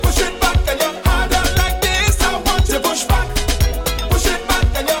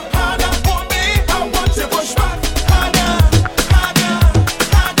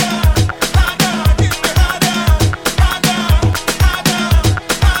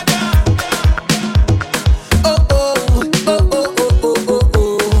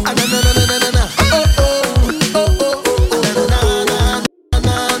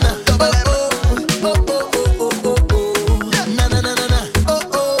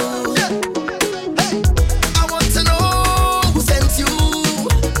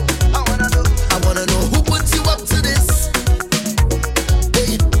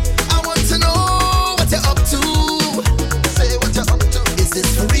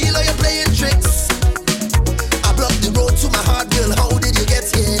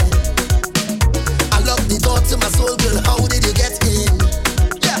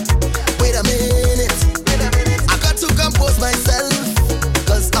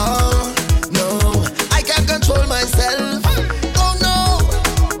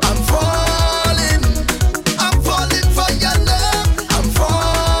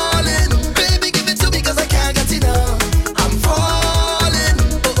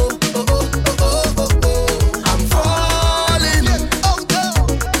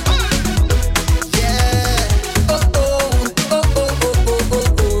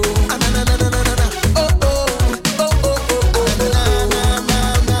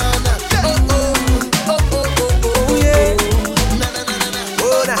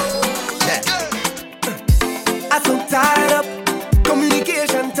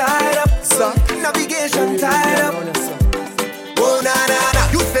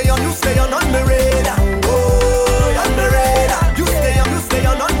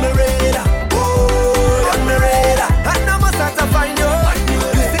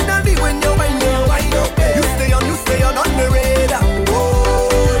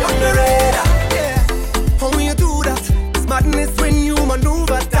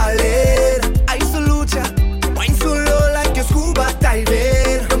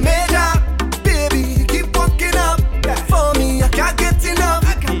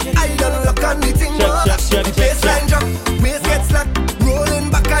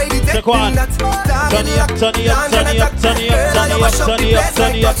Check one. Turn it up, turn it up, turn it up, turn it up, turn it up, turn it up,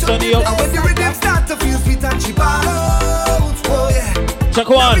 turn it up, turn it up. And when the rhythm start to feel sweet and she ball out, oh yeah. Check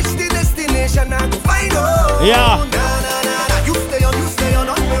one. Reach the destination and find out. Yeah. You stay on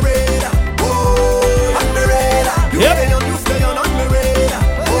my radar. Oh, on my radar. You stay on my radar.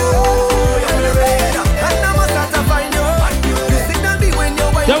 Oh, on my radar. And I must start to find you. You signal me when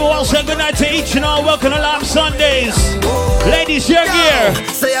you're waiting. Then we want to say good night to each and all. Welcome to Lamb Sundays. Ladies, your gear.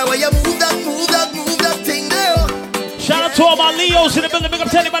 Say how you move that thing there. Shout out to all my Leos in the building. Big up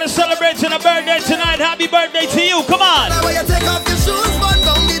to anybody celebrating a birthday tonight. Happy birthday to you. Come on. Now when you take off your shoes, man,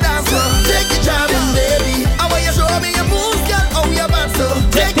 down the dance floor. Take the jamming, baby. I want you show me your moves, girl. Oh, your bad so.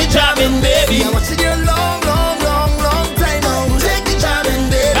 Take the jamming, baby. I'm watching you long time now. Take the jamming,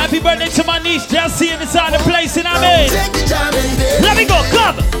 baby. Happy birthday to my niece Jessie inside the place in Amen. Take the jamming, baby. Let me go.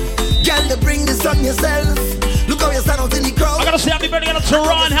 Come. Girl, you bring this on yourself. Look how you stand out in the crowd. I gotta say happy birthday to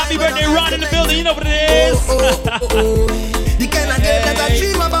Ron. Happy birthday, Ron, in the building. You know what it is. The kind of girl that I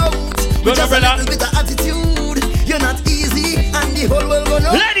dream about. With just a little bit of attitude. You're not easy, and the whole world gonna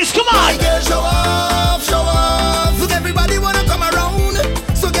know. Ladies, come on. My girl, show off. Look, everybody wanna come around.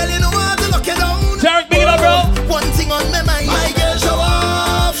 So girl, you know how to lock it down. Derek, big it up, bro. One thing on my mind. My girl, show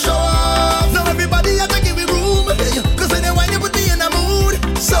off. Now everybody have to give me room. Cause when you whine, you put me in a mood.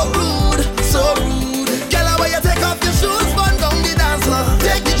 So rude. Girl, I want you take off your shoes, burn down the dance floor.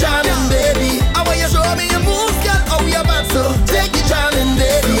 Take the jamming, baby. I want you show me your moves, girl. Oh, you're bad, so take the jamming,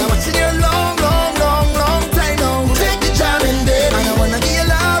 baby. I'm watching you long time now. Take the jamming, baby. And I wanna give you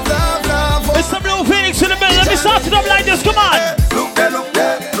love. It's the Blue Phoenix in the middle. Let me start it up like this. Come on. Look there.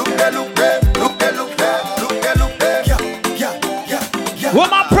 Yeah. With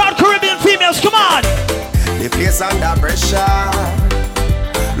my proud Caribbean females, come on. The place under pressure.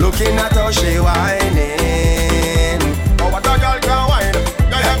 Looking at how she whining. Oh, what a girl can whine.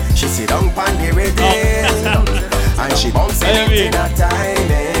 She sit down on the rhythm. And she bounce it in a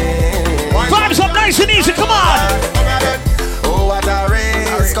timing. Vibes up nice and easy, come on. Oh, what a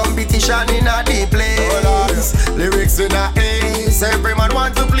race. Competition in a deep place. Lyrics in a ace. Every man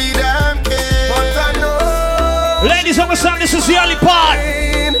want to plead them case. But I know. Ladies, understand this is the early part.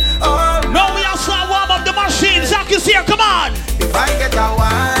 No, we also warm up the machine. Zach is here, come on. If I get a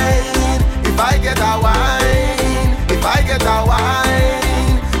wine,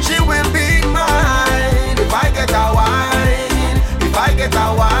 she will be mine. If I get a wine.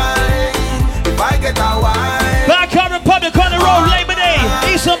 Black Car Republic on the road, Labor Day,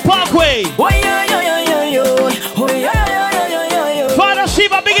 Eastern Parkway. Father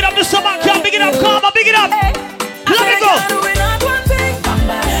Shiva, big it up, Mr. Makia, big it up, Karma, big it up. Let me go.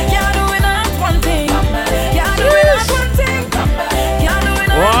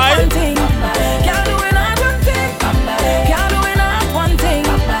 Why?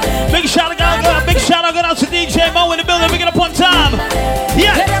 Big shout out to DJ Mo in the building, big it up on time.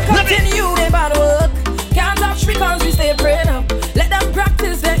 Yeah, let them continue their bad work. Can't touch because we stay prayed up. Let them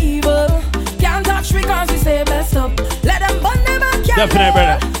practice their evil. Can't touch because we stay blessed up. Let them burn them and definitely,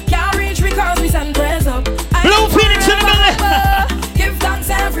 brother. Can't reach because we send prayers up. Blue Phoenix in the building. Give thanks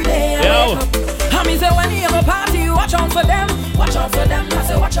every day. Yo. I mean, say when you have a party, watch out for them. Watch out for them. I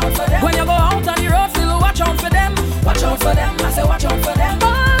say watch out for them. When you go out on the road, still watch out for them. Watch out for them. I say watch out for them.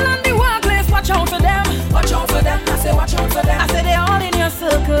 All on the workplace, watch out for them. Watch out for them. I say watch out for them. I say they all in your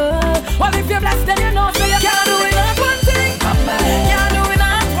circle. Well, if you're blessed, then you know so you can't do it not one thing. Can't do it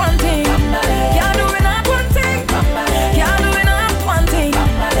not one thing. Can't do it not one thing. Can't do it not one thing.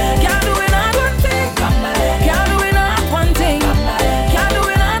 Can't do it not one thing. Can't do it not one thing. Can't do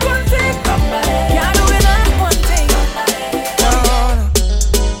it not one thing. Can't do it not one thing.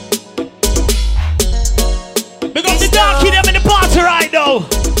 Big up the darky them in the party right now.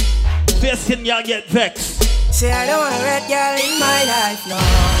 Facing y'all get vexed. Say I don't want a red girl in my life, no.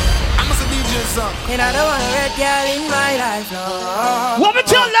 I'm a DJ song. And I don't want a red girl in my life, no. What we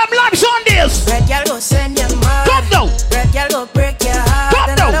tell them lives on this? Red girl go send your mad. Come now. Red girl go break your heart. Come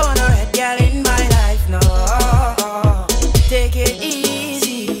and now. I don't want a red girl in my life, no. Take it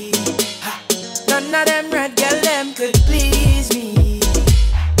easy. None of them red girl them could please me.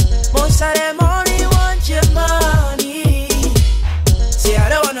 Most of them only want your money. Say I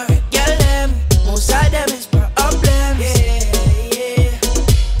don't want a red girl them. Most of them is problems. Yeah.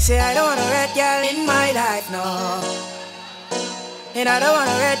 Say I don't want a red girl in my life, no. And I don't want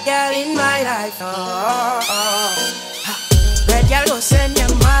a red girl in my life, no. Red girl go send you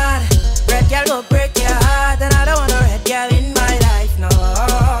mad. Red girl go break your heart. And I don't want a red girl in my life, no.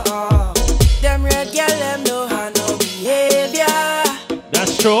 Them red girl them don't have no behavior.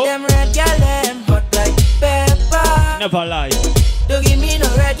 That's true. Them red girl them hot like pepper. Never lie. Don't give me no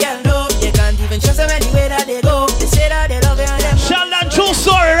red girl, no.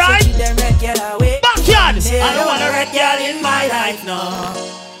 life now.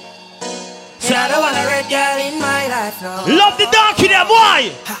 And I don't want a red girl in my life now. Love the darky them,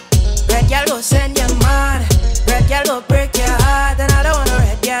 why? Red girl go send you mad. Red girl go break your heart. And I don't want a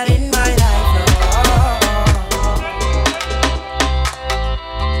red girl in my life now.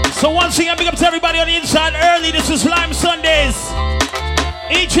 So once again, big up to everybody on the inside early. This is Lime Sundays.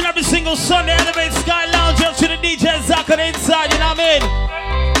 Each and every single Sunday, Elevate Sky Lounge up to the DJ Zach on the inside, you know what I mean?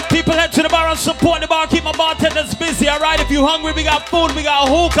 People head to the bar and support the bar, keep my bartenders busy, alright? If you hungry, we got food, we got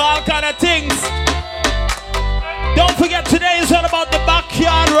hookah, all kind of things. Don't forget, today is all about the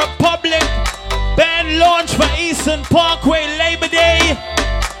Backyard Republic band launch for Eastern Parkway Labor Day.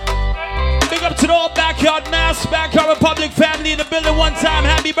 Big up to the whole Backyard Mass, Backyard Republic family in the building one time.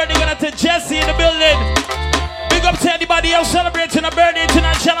 Happy birthday going out to Jesse in the building. Big up to anybody else celebrating a birthday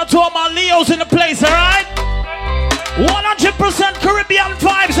tonight. Shout out to all my Leos in the place, alright? 100% Caribbean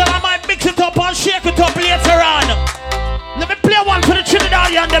vibes, and I might mix it up and shake it up later on. Let me play one for the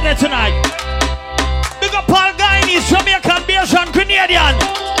Trinidadian there tonight. Big up all Guyanese, Jamaican, Bayesian, Grenadian.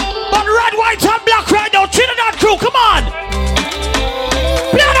 But red, white, and black right now. Trinidad crew, come on.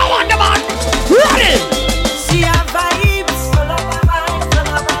 Play that one, the man. Ready? See our vibes.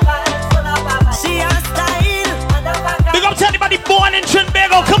 See our style. Big up to anybody born in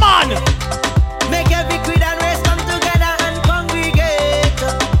Trinbago, come on. Make every creed and race come together and congregate.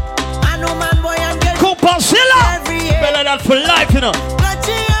 I know man, boy, and girl. Cooper Silla. Better that for life, you know. But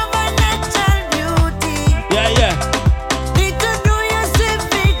you have a natural beauty. Yeah. Need to do your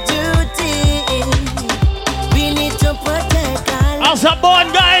civic duty. We need to protect our As a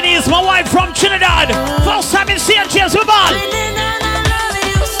born Guyanese, my wife from Trinidad. First time in St. James, we're born.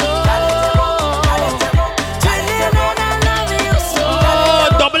 Oh,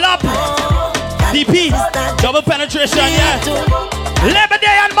 double up. DP, double penetration, yeah. Labor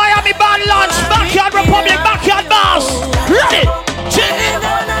Day and Miami band launch. Backyard Republic, Backyard Bars. Ready?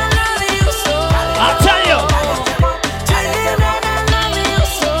 I'll tell you.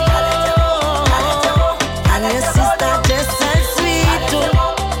 And your sister just as sweet too.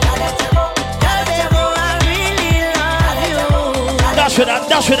 I really love you. Dash with that.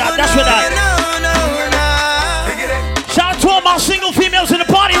 Shout out to all my single females in the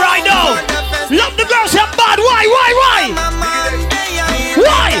party right now. Love the girls that bad. Why?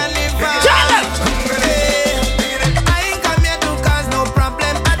 Why? Tell them. I ain't come here to cause no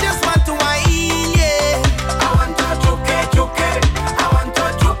problem. I just want to wine, yeah. I want to juke. I want to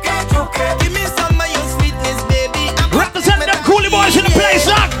juke. Give me some of your sweetness, baby. Represent them coolie boys in the place,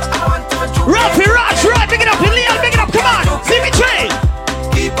 look. I want to juke. Ralphie, Raj, right, big it up. Leon, big it up. Come on. See me train.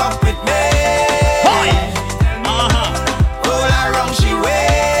 Keep up with me. Hi. All around she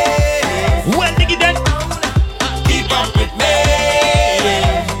way. When diggy then. Keep up with me.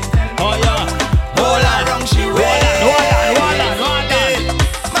 Oh yeah. All around she way. Hold on.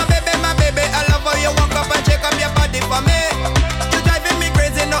 My baby, I love how you walk up and check up your body for me. You driving me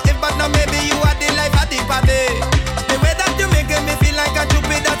crazy, nothing but no maybe you are the life of the party. The way that you making me feel like a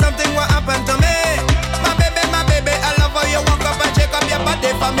stupid or something what happened to me. My baby, I love how you walk up and check up your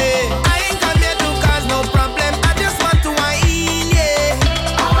body for me. I ain't come here to cause no problem. I just want to wine, yeah.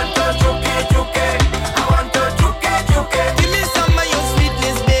 I want to juke. I want to juke. Give me some of your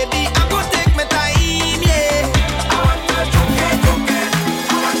sweetness, baby. I go take my time, yeah. I want to juke.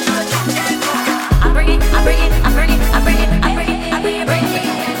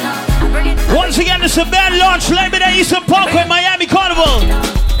 Once again, it's a band launch. Labor Day, Eastern Parkway, Miami Carnival.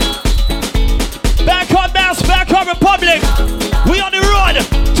 Backyard Mass, Backyard Republic. We on the road.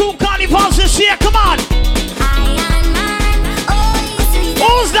 2 carnivals this year. Come on.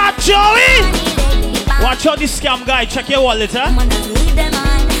 Who's that, Joey? Watch out, this scam guy. Check your wallet, huh?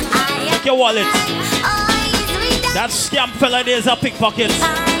 Check your wallet. That scam fella there is a pickpocket.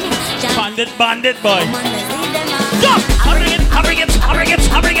 Bandit, boy. Jump! I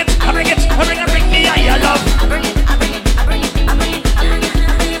bring me a yellow.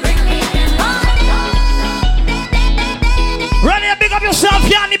 Ready, big up yourself,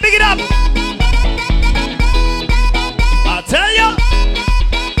 Yanni, big it up. I tell you.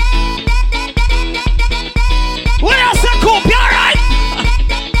 Where else that coop, you alright?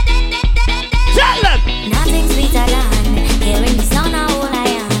 Tell them. Nothing sweeter than hearing the sound of all I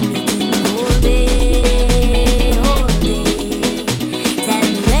am eating all day. Tell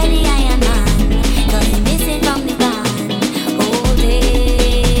me where the Iron Man, 'cause he's missing from the band all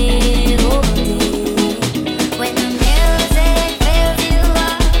day. When the music fills you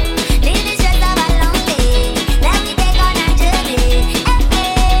up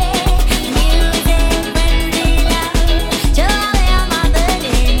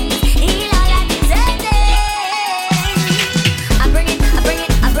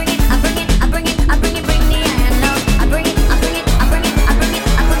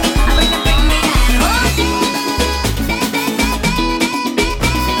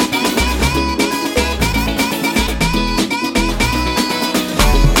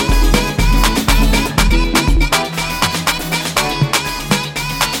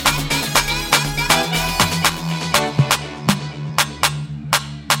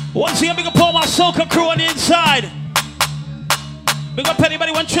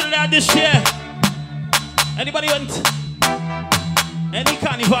unfortunately this year. Anybody went any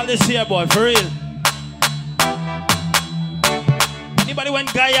carnival this year, boy, for real? Anybody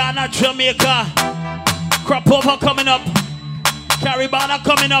went Guyana, Jamaica, Crop Over coming up, Caribana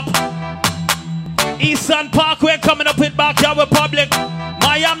coming up, Eastern Parkway coming up with Backyard Republic,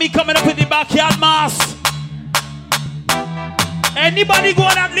 Miami coming up with the Backyard Mass. Anybody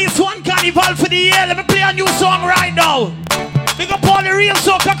going at least one carnival for the year? Let me play a new song right now. Big up all the real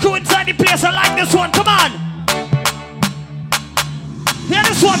soca crew inside the place. I like this one. Come on. Hear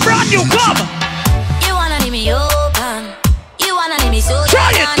this one, brand new. Come. You wanna leave me open. You wanna leave me so. Try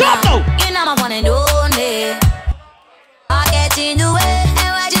it. Come now. You know my one and only. I get in the way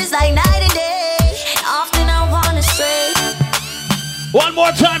and we're just like night and day. Often I wanna stray. One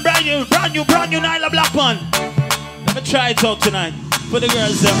more time, brand new Nyla Blackman. Let me try it out tonight for the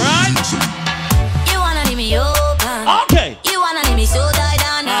girls them, right? You wanna leave me open. Okay. You wanna leave me so die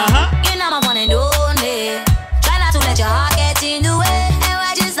down now. You know my one and only. Try not to let your heart get in the way. And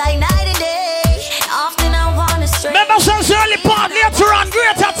we're just like night and day. Often I wanna stray. Remember since early part, later on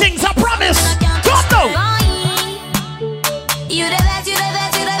greater things, I promise. Come now. You the best, you the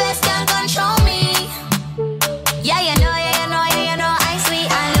best, you the best, can't control me. Yeah, you know, I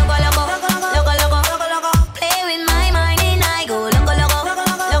sweet and loco. Play with my mind and I go loco.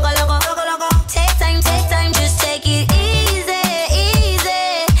 Take time, just take it easy.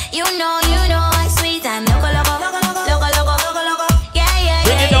 You know, I sweet and loco. Yeah.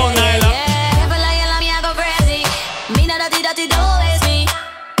 Bring it down, Nyla. If I love me, I go crazy. Me not dirty, don't waste me.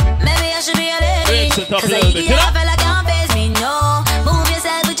 Maybe I should be a lady. Fix it up a 'Cause I little bit, you know? feel like can't face me, no. Move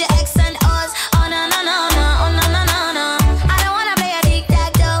yourself with your ex and us. Oh no. I don't wanna play a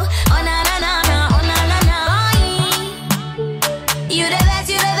tic-tac-toe. Oh no. You the best,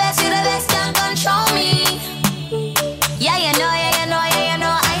 can't control me. Yeah, you know,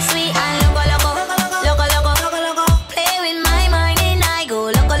 I sweet and loco. Play with my mind and I go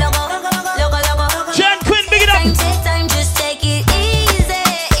loco. Jen Quinn, big it up. Take time, just take it easy.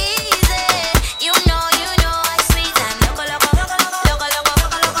 You know, I sweet and loco.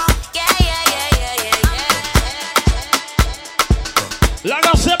 Yeah. Like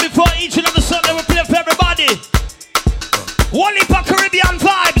I said before, each and every Sunday we play for everybody. One heap of Caribbean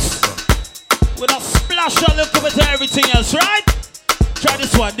vibes with a splash of look over to everything else, right? Try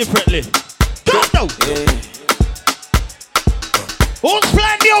this one differently. Go now. Who's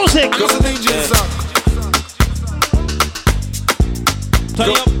playing music? Turn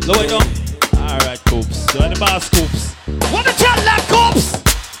it up, lower it down. Alright, Coops. You're the boss, Coops. What the chat like, Coops?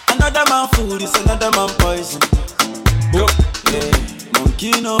 Another man food is another man poison. Go, yeah.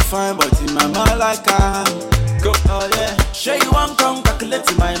 Monkey no fine, but in my mind like I go, oh yeah. Sure you want come calculate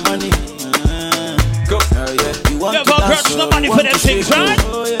my money. Go, oh yeah. You want Yeah, to but dance, girls, no money for them things, right?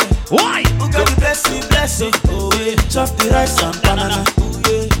 Oh yeah. Why? Who got the blessing, oh yeah. Chop the rice and banana, oh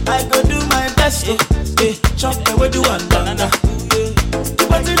yeah. I go do my best, oh yeah. Chop the way do and banana, oh yeah.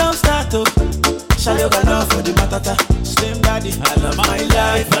 But you don't start, oh. Shall you got love for the matata? Slim daddy, I love my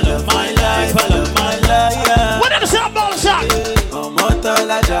life, yeah. What is that bounce up?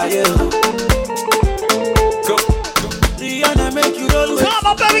 Go. Rihanna make you roll with. Come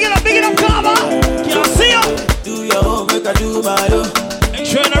on, baby, big it up, come on. Can I see you? Do your own, make I do my own. Make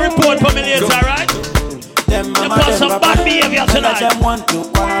sure you report for me later, right? Them You mama, put them some papa, bad behavior tonight. them want to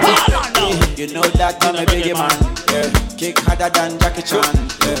quarrel. Hold on now. You know that I'm a biggie man. Yeah. Kick harder than Jackie Chan.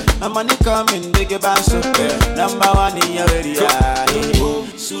 Yeah. My money coming, biggie band so yeah. Number one in your area.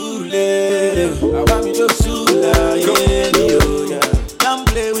 Sule, I want me to Sula, yeah. Don't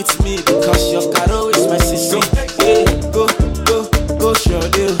play with me because your caro is my sister. Yeah. Go, show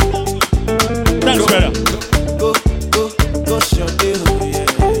deal. Thanks, brother. Go, show deal. Yeah.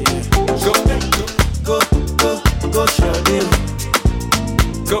 Go, show deal.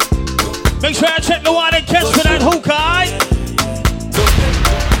 Go. Make sure I check the one and catch for that hookah, alright?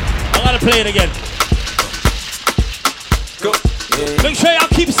 I gotta play it again. Go. Yeah. Make sure y'all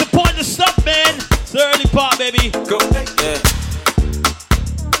keep supporting the stuff, man. It's the early part, baby. Go. Yeah.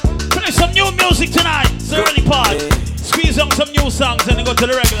 Play some new music tonight. It's the early part. Squeeze on some new songs and then go to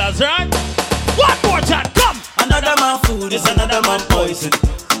the regulars, alright? One more time, come! Another man food is another man poison.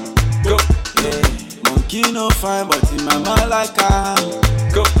 Go. Yeah. Monkey no fine, but in my mind like I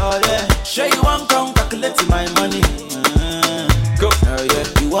go. Oh yeah. Sure you want come calculate my money. Go. Oh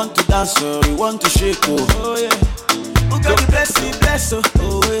yeah. You want to dance or you want to shake, oh yeah. Who got the blessing, bless, oh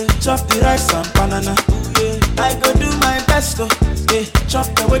yeah. Chop the rice and banana, oh yeah. I go do my best, oh yeah. Chop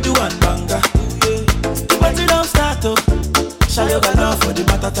the way do and banga, oh yeah. But you don't start, oh. Shall you got love for the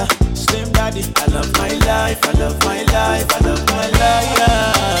matata? Slim daddy, I love my life, I love my life, I love my life.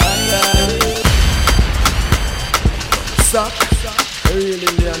 Yeah. Suck. I really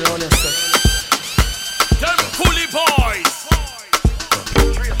learn around yourself. Them Coolie Boys.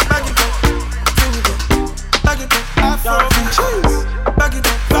 Back it up, bring it up, back it up, Afro cheese. Back it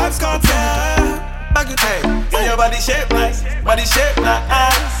up, vibes cartel. Back it up, see your body shape nice, body shape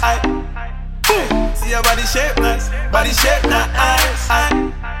nice. See your body shape nice, body shape nice.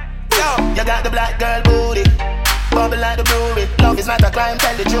 Yo, you got the black girl booty, bubble like the brewery. Love is not a crime,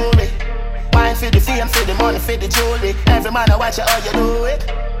 tell the jury. Wine for the fame, for the money, for the jewelry. Every man I watch you how you do it.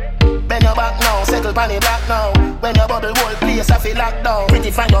 Bend your back now, settle pan the black now. When your bubble whole place I feel locked down.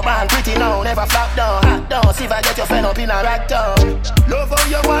 Pretty find your band, pretty now, never flop down. Hot down, see if I get your friend up in a rack down. Love how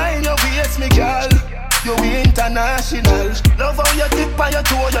you wine, your waist me girl. You international. Love how you tip on your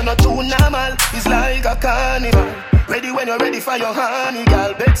toe, you're not too normal. It's like a carnival. Ready when you're ready for your honey,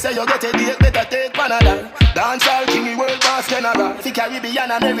 girl. Bet say you get a date, better take Panadol. Dance all king, world boss general. The Caribbean,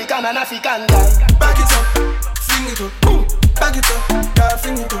 American and African girl. Back it up, fling it up, boom. Back it up, girl,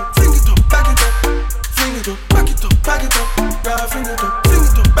 fling it up, back it up, fling it up, back it up, back it up, girl, fling it up,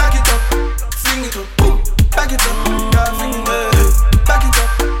 back it up, fling it up, boom. Back it up, girl, fling it up, back it up,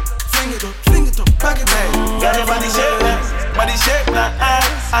 fling it up, back it up. Girl, your body shape nice, body shape nice.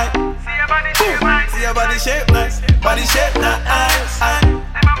 See your body shape nice, body shape nice. See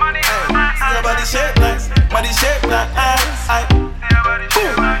your body shape nice, body shape nice.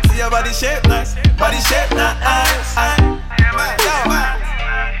 See your body shape nice, body shape nice.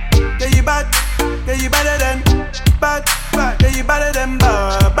 Yeah, you bad, yeah, you better than bad, yeah, you better than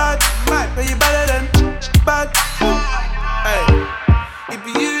bad, yeah, you better than bad. Hey, it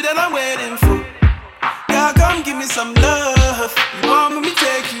be you that I'm waiting for. Yeah, come give me some love. You want me to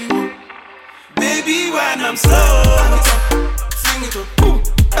take you, baby, when I'm slow. Fling it up, boom,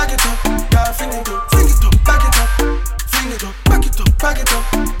 back it up, girl, fling it up, back it up, fling it up, back it up, back it up,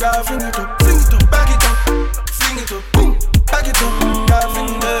 girl, fling it up, back it up, fling it up, boom, back it up, girl, fling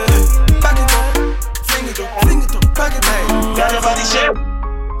it up, back it up, fling it up, back it up, girl, your body shape.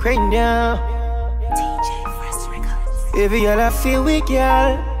 Right now, DJ Fresh Records. baby, girl, I feel weak,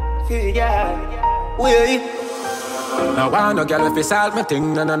 girl. Feel girl. Wait. I want no girl if it's all my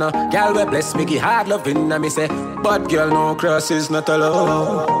thing, no. Girl will bless me, give hard loving, and me say, but girl, no cross is not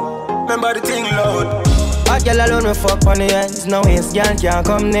allowed. Remember the thing, Lord. Hot girl alone no fuck on the ends. No waste girl can't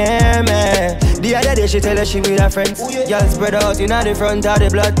come near me. The other day she tell her she with her friends. Girl spread out in the front of the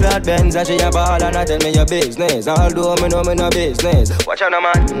blood clot Benz. And she a ball and I tell me your business. Although me know me no business. Watch out, no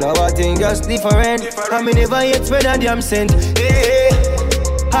man. Now I think just different. I me never yet spread a damn cent. Hey,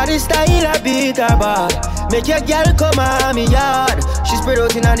 how the style I beat her bad. Make your girl come on me yard. She spread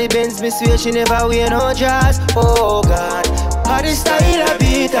out in the Benz. Me swear she never wear no dress. Oh God. How the style I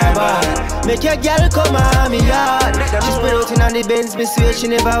beat her bad. Make your girl come on me yard. She spread out in the Benz. Me swear she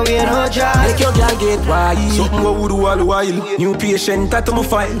never wear no dress. Make your girl get wild. Something what we do all the while. New patient tattoo my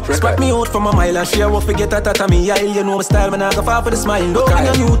file. Squat me out from a mile and share what forget that at me aisle. You know my style, man I go far for the smile. No kind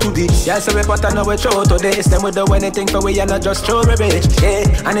of new to this. Yeah, so we put on our show today. Them we do anything for we and not just show me rich.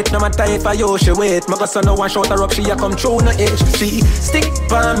 Yeah, and it no matter if I yo she wait. My cousin no one shot her up, she a come through no age. She stick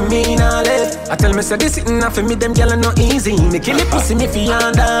by me now left. I tell me say this sitting up for me, them girl no easy. Me kill it pussy me fi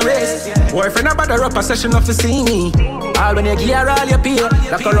under rest. Boyfriend a bother up a session of to see me. All when you give her all you pay.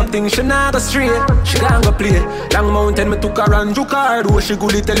 Like a rough thing she not go straight. She can't go play. Long mountain me took her and juke her. Do she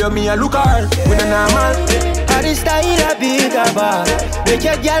goodly tell you me a look her. With a normal. How the style I beat her bad. Make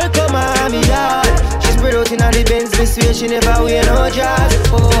your girl come on me yard. She spread out in the Benz. Me swear she never wear no dress.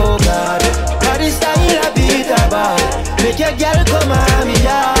 Oh God. How the style I beat her bad. Make your girl come on me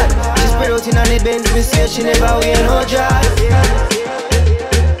yard. She spread out in the Benz. Me swear she never wear no dress.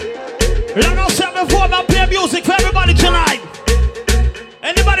 Let us say before I play music for everybody tonight.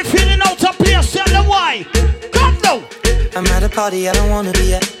 Anybody feeling out of place? Tell them why. Come now. I'm at a party I don't wanna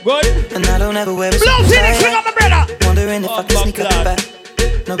be at. Good. And I don't ever wear a suit. Blue Phoenix, bring up my brother. Wondering if I can sneak up the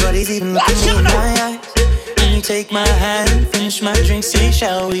back. Nobody's even looking me in my eyes. And you take my hand, finish my drink, say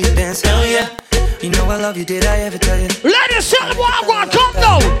shall we dance? Hell yeah. You know I love you, did I ever tell you? Ladies, tell them what I want. Come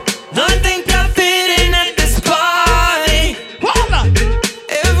now. I think I fit in at this party. Hold on.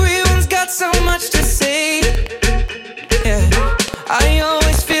 Everyone's got so much to say. Yeah, I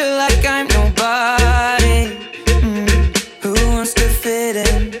always feel like I'm nobody. Who wants to fit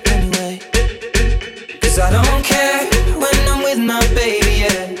in anyway? Cause I don't care when I'm with my baby,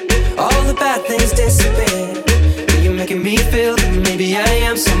 yeah. All the bad things disappear. You're making me feel that maybe I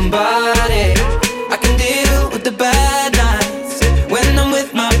am somebody. I can deal with the bad nights when I'm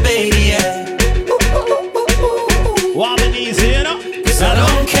with my baby, yeah. Warm and easy.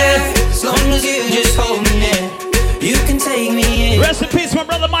 Rest in peace, my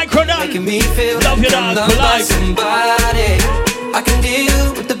brother Micro Dunn. Making me feel love like you, I'm dog. loved by somebody. I can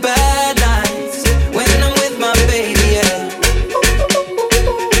deal with the bad nights when I'm with my baby, yeah.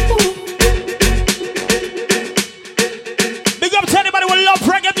 Big up to anybody who love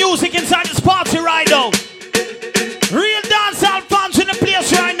reggae music inside this party right now. Real dancehall fans in the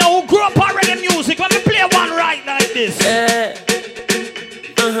place right now who grew up on reggae music. Let me play one right like this.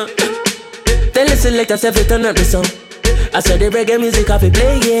 Tell the selectors if you turn up the song. I saw the reggae music off it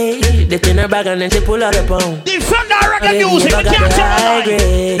play, yeah. They turn her back and then she pull out the pound. Defend that reggae music, we can't tell her.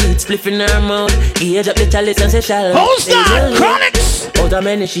 Spliff in her mouth, age up the chalice and say shallow. Who's that? Chronics? Out of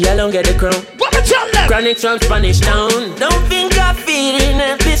many, she alone get the crown. What me tell them? Chronics from Spanish Town. Don't think I'm feeling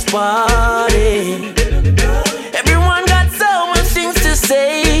at this party. Everyone got so much things to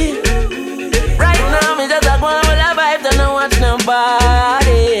say. Right now, me just like one of the vibes and don't watch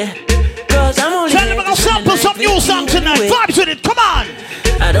nobody. Cause I'm only tell them I'm gonna sample some new song tonight. Vibes with it, come on.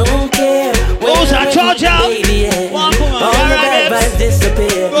 I don't care. Who's that, Georgia? All the bad vibes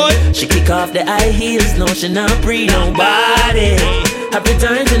disappear. Good. She kick off the high heels, no, she not free nobody. Happy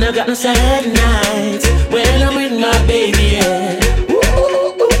times and I got no sad nights when I'm with my baby, yeah.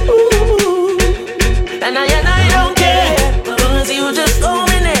 And I don't care, cause you just hold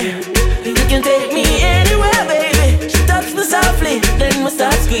me there. You can take me anywhere, baby. She touched me softly, then we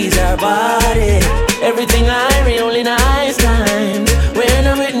start squeeze her body. Everything I read, only nice times when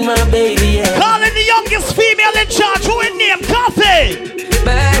I'm with my baby, yeah. Calling the youngest female in charge, who in name? Coffee!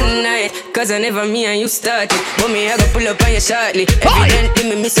 Bad night, cause I never me and you started. But me I go pull up on you shortly. Evidently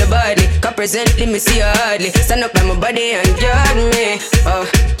me miss your body, cause presently me see you hardly. Stand up by my body and guard me. Oh,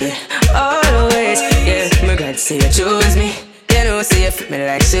 yeah, always, yeah. My God say you choose me. You know say you fit me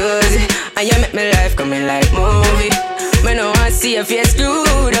like Susie. And you make my life coming like movie. Me no want see your face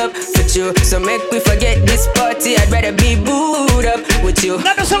screwed up with you. So make we forget this party. I'd rather be booed up with you.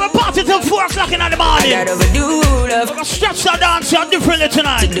 Let us have a party till 4 o'clock in the morning. I'd overdue love. We're gonna stretch that dance out differently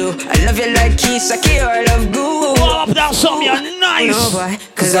tonight. To do. I love you like Keisha K or I love Goo. Pull up that song, you're nice. No, boy.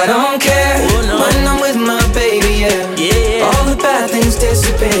 Cause I don't care when I'm with my baby, yeah. All the bad things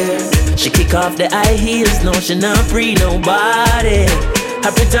disappear. She kick off the high heels, no, she not free nobody.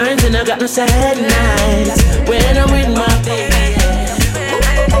 Happy times and I got no sad nights when I'm with my baby.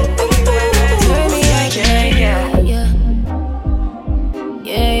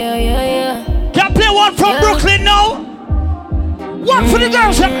 Can I play one from Brooklyn now? One for the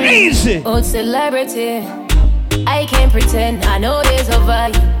girls, I'm easy. Old celebrity, I can't pretend. I know there's a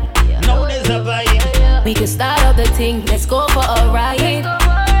vibe. No, there's a vibe. We can start up the thing, let's go for a ride.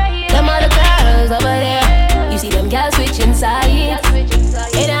 Them other girls over there, you see them girls switching sides.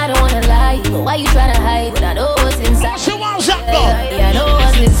 And I don't wanna lie, but why you tryna hide? But I know what's inside. So what's up, though? Yeah, I know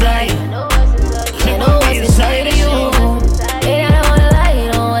what's inside. I know what's inside of you. And I don't wanna lie,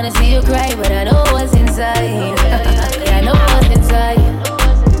 I don't wanna see you cry, but I know what's inside. Yeah, I know what's inside.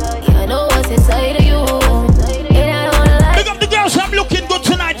 Yeah, I know what's inside of you. And I don't wanna lie. Big up the girls, I'm looking good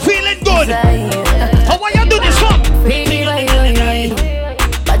tonight, feeling good. How are you do this one? Baby, why you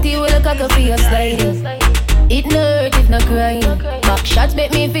but you will cock up for your sliding. It no hurt if not crying. Back shots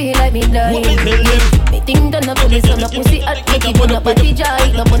make me feel like me dying. Me think done up to me son up. Pussy hot, make it burn up. Body jar,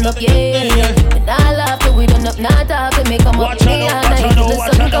 no burn up, yeah. And I laugh till we done up. Not talk to me come up. Me and I till the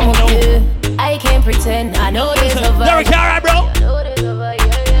sun come up, yeah. I can't pretend, I know there's a vibe. Derek, alright, bro?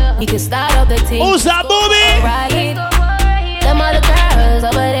 You can start up the team. Who's that, booby? Right. Them other girls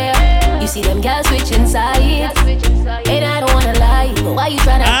over there, you see them girls switching sides. And I don't wanna lie, but why you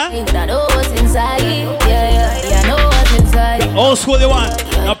tryna hide? But I know what's inside. Yeah, I know what's inside. Old school you want,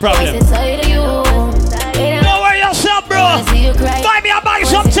 no problem. What's inside of you? Don't worry yourself, bro. Buy me a bag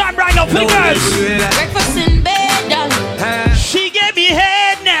sometime right now, for the girls. Breakfast in bed, darling. She gave me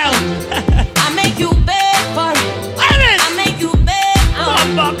head now. I make you beg for it. I make you beg for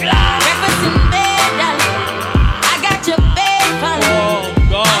it. Breakfast in bed, darling. I got your bed falling. Oh,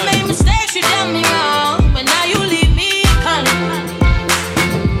 God. I made mistakes, you done me wrong, but now you leave me calling.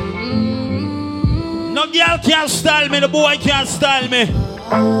 No girl can't style me, the boy can't style me.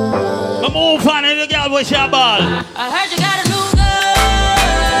 I move on and the girl was your ball. I heard you got a new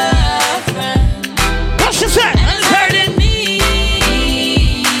girlfriend. What she said? And it's hurting me.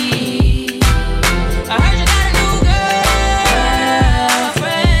 I heard you got a new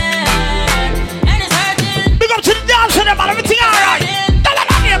girlfriend. And it's hurting. Big up to the dance and them and everything alright.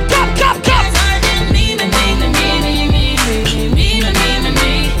 Come. It's hurting me.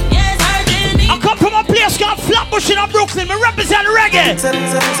 Yeah, it's hurting me. I come from a place called Flatbush in Brooklyn. We represent reggae.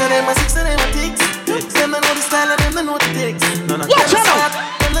 Them know the style of them, they know the takes. Watch out!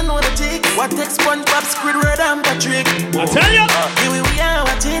 know the tick. What takes SpongeBob, Squidward, and Patrick? I tell you. Here we are,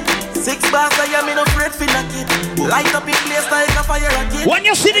 watch it. 6 bars, I am in a afraid for knock it. Light up in place like a fire rocket. When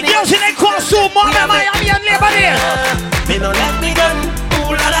you see the girls in their costume, Mama, Miami, and Labor Day. Me no let me gun.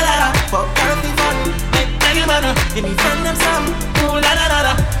 Ooh la la la la. Fuck girl, fun. Make any man. Give me friend them some. Ooh la la la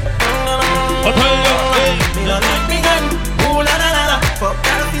la. I tell you. Me no let me gun. Ooh la la la la. Fuck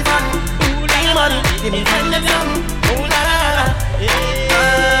girl, fun. Ooh la la la. Give me friend them some. Ooh la la la.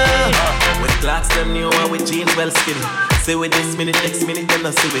 With clocks them new and with jeans well skinny. Say with this minute, next minute, then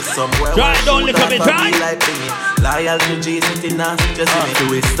I see it somewhere. Try it, don't lick up it, try. Like loyal to G, sitting nasty, just in it.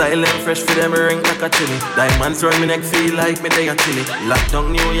 Do it style and fresh for them, ring like a chili. Diamonds round me neck, feel like me they a chili.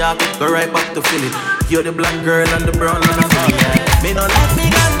 Lockdown New York, go right back to Philly. You're the black girl and the brown and the Philly. Me no let me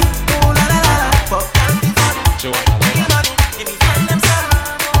gun, ooh la la la la. Fuck down the fun, give me friend them some,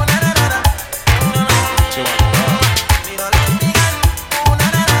 ooh la la la la. Me no let me gun, ooh la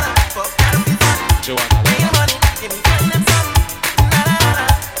la la la. Fuck down the fun, give me friend them some, ooh la la la la.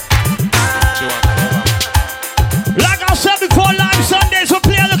 Like I said before, live Sundays, we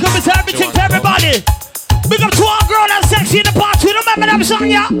play a little bit of everything for everybody. Big up to our girl and sexy in the party. Remember them song,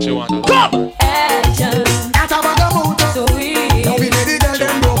 yeah? Come! Action. So we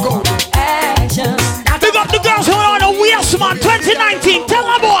action. Big up the girls who are on the Wheels, man. 2019, tell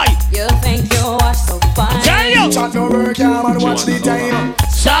her boy. You think you watch so fine. Tell you. Chat no work, yeah, man, watch the time.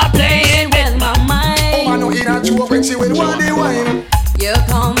 Stop playing with my mind. Oh, man, no in a joke when she will want the wine. You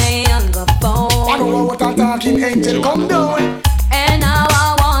call me on the phone. I know what I'm talking, angel, come down. And now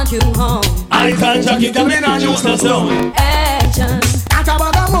I want you home. I can't talk it, come in and use the zone. Action.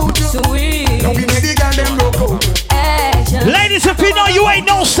 Sweet. Don't be ready, girl, them broke out. Action. Ladies, if you know you ain't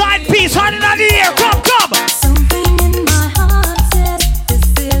no side piece, hand it out the air. Come, come. Something in my heart says this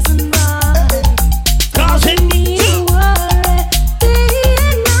isn't right. Cause it needs to worry day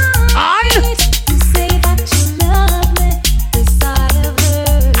and night. You say that you love me, this I have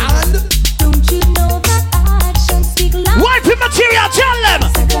heard. And don't you know that actions speak loud? Wifey material, tell them.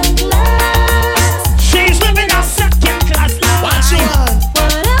 Second class. She's living a second class life. watch you on.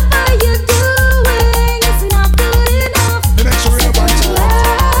 Whatever you're doing, it's not good enough. Make sure you watch out.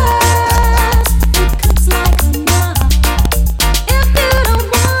 It cuts like a knife. If you don't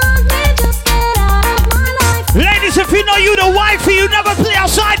want me, just get out of my life. Ladies, if you know you the wifey, you never play a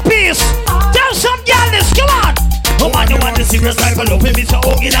side piece. Tell some gal this, come on. Oh man, you want the serious life of loving me, so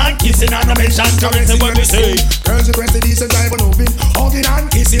hugging and kissing and mention caressing when we say. Girls request the decent type of loving, hugging and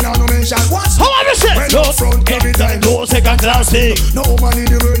kissing and no mention. What's How I say? when no front every time? No second class thing. No man in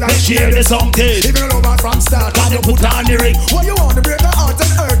the world like Share the something. If you love her from start, Can you put on the ring? what you want to break her heart and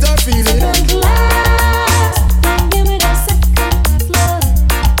hurt her feeling? Second class. Don't give me that second class love.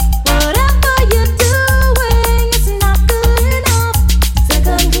 Whatever you're doing, it's not good enough.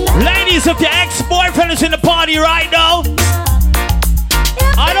 Second class. Ladies, if your ex-boyfriend is in the party right now,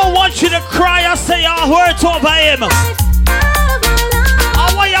 I don't want you to cry or say I hurt over him.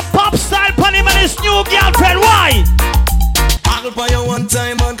 I want your pop style on him and his new girlfriend. Why? I'll buy you one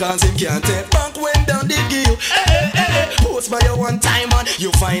time man, cause him can't take back when down the give you. Post by you one time man,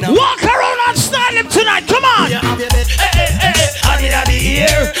 you find out. Walk around and style him tonight. Come on. You have your bed, hand it at the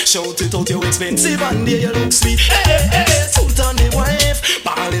ear. Shout it out, you expensive and there you look sweet. Suit on the wife,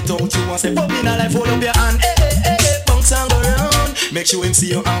 ball it out, you want say pop in a life, hold up your hand. Bounce and go round, make sure him see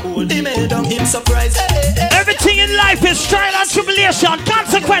you and hold him head down, him surprise. Everything in life is trial and tribulation,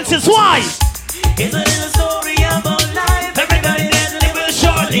 consequences. Why? It's a little story about life. Everybody that live will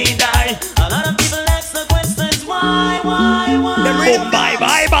surely die. A lot of people ask the questions why? Oh, bye,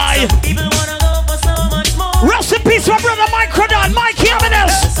 bye, bye. People wanna go for so much more. Rest in peace, my brother Mike Crodon, Mike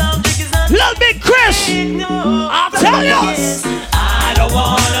Jimenez, Lil Big Chris. I'll tell you. I don't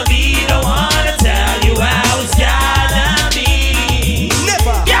wanna be the one to tell you how it's gotta be.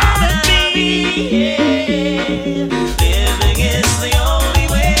 Never gotta be. Living is the only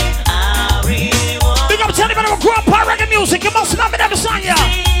way. I really want. Big up to anybody who grew up on reggae music. You must remember that song, yeah.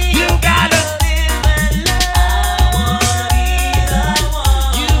 You gotta live and love.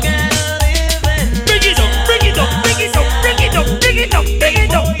 You gotta live and Bring it up, bring it up, bring it up, bring it up, bring it up, bring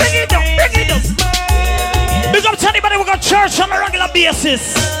it up, bring it up, bring it up. Big up to anybody who go to church on a regular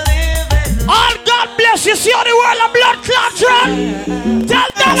basis. All God bless you. See how the world of blood clots run. Tell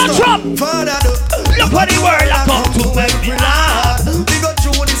Donald Trump. Look how the world I come to make me laugh. We go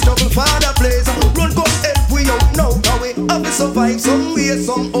through this trouble for the place. Run come help we out now. Now we have to survive some way,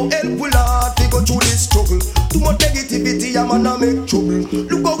 somehow help we Lord. We go through this struggle. Too much negativity, I'm gonna make trouble.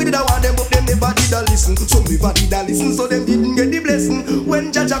 Look how we did I want them, but them never did a listen. So me never did a listen, so them didn't get the blessing.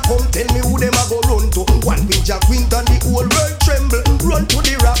 When Jaja come, tell me who them a go run to. One with Jack Quint and the whole world tremble. Run to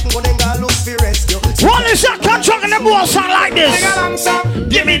the rock One is a contract and the boy sound like this.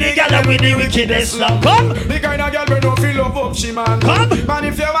 Give me the girl with the wickedest love. Come. The kind of girl we don't feel love up, she man. Come. Man,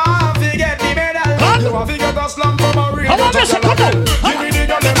 if you want to get the medal, come. You want to get a slam from a real. Come on, listen, come on. Give me the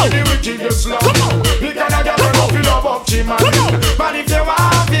girl with the wickedest love. Come on. The kind of girl we don't feel love up, she man. Come on. Man, if you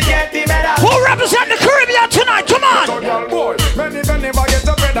want to get the medal. Who represent the Caribbean tonight? Come on. Boy, man, if you never get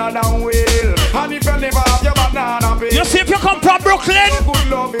a pedal down wheel, and if you never have your banana peel. You see if you come from Brooklyn. Good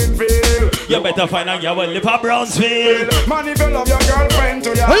loving feel. You better find a girl live at Brownsville. Man, if you love your girlfriend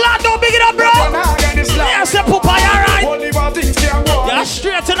to you. Lord, don't big it up, bro. Yes, the poopa, you alright? You're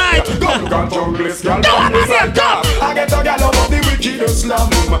straight tonight. Don't I get a girl of the wickedest slum.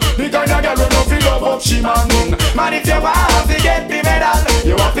 The kind of girl who don't feel love up, she man. Man, if you want to get the medal,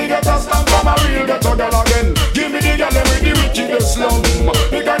 you want to get a slum from a real ghetto girl again. Give me the girl with the wickedest slum.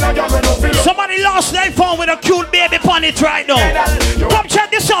 The kind of girl who don't feel love. Somebody lost their phone with a cute baby on it right now. Come check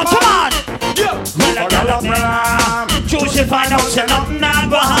this out, come on. Well, a girl of mine, choose to find out she nothing not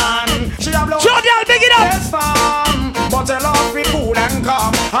go on. Jordan, big it up. But I love me cool and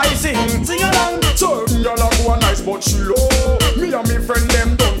calm. I sing along. Certain girl are go nice but she low. Me and me friend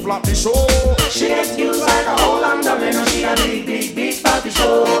them don't flap the show. She gets used like a whole and she a big flap the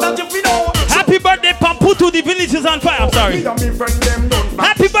show. That you know. Happy birthday, Pamputu, the village is on fire. I'm sorry. Me and me friend them don't.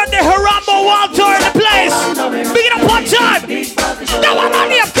 Happy birthday, Harambo Walter in the place. Big it up one time. That one on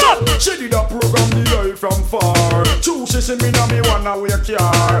here, come. She did a program the girl from far. True, she see me now me wanna wake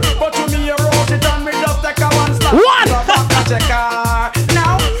car. But to me a wrote it and me just take a one stop. What?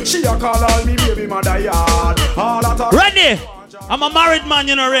 Now she a call all me baby mother yard. Rennie, I'm a married man,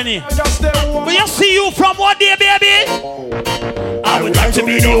 you know, Rennie. But you see you from what day, baby? I would like to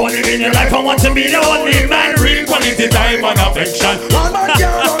be the only in your life. I want to be the only man. Real quality time and affection. One man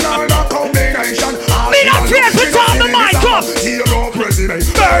girl on all the combination. Me not afraid to turn the mic up. Hero president.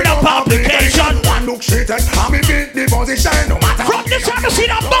 Burn up application. One look straight and me beat the position. No matter. From the time you see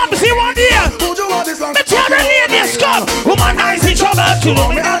that bomb, see one here. The children in this cup. Womanize in trouble. To know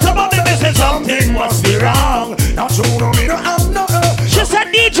me out about the business. Something must be wrong. Not true, no me no I'm not. She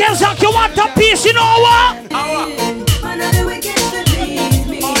said DJ Zach, you want a piece, you know what?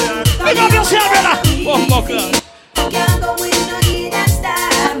 Big up yourself, brother. Oh, fuck that.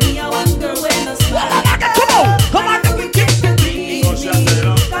 Come on.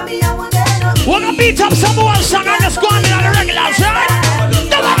 We're gonna beat up some more song and just go on in on the regulars, right?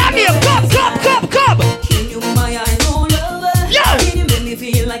 Come on, here. Come. Yeah. Can you make me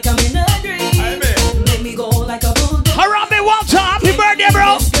feel like I'm in a dream? Make me go like a bulldog. Harambe Walter, happy birthday,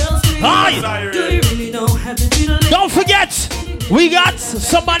 bro. Hi. Don't forget, we got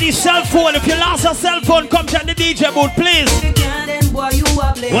somebody's cell phone. If you lost a cell phone, come to the DJ booth, please.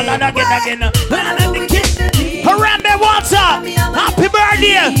 Well, again. Harambe Walter, happy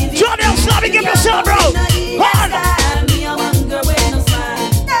birthday. Jordan Slavi, give yourself, bro.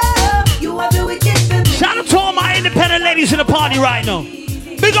 Shout out to all my independent ladies in the party right now.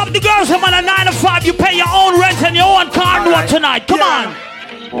 Big up the girls, I'm on a 9 to 5. You pay your own rent and your own car door tonight. Come on.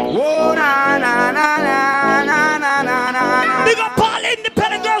 Big up all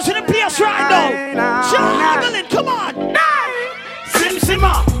independent girls in the place right now. Juggling, come on.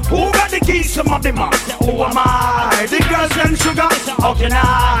 Simma, who got the keys to my demand? Who am I? The girls them sugar. How can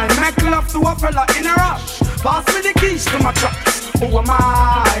I make love to a fella in a rush? Pass me the keys to my trucks. Who am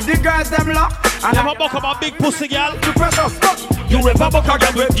I? The girls them lock. And I'm about a big pussy girl. The pressure stuck. You ever buck a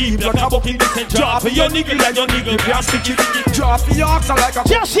girl with deep like a buck in the center. Drop for your niggle and your niggle. Can't stick it. Drop for your oxen like a.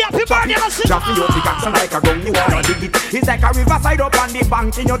 Just happy birthday, drop for your big oxen like a gun. You wanna dig it? It's like a riverside up on the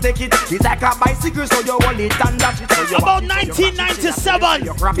bank and you take it. It's like a bicycle so you hold it and dash it. About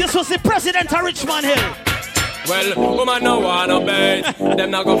 1997, this was the president of Richmond Hill. Well, woman no wanna bait.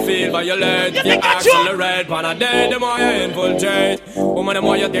 Them not gonna feel violate. You accelerate, pan a day, the more you infiltrate. Woman, the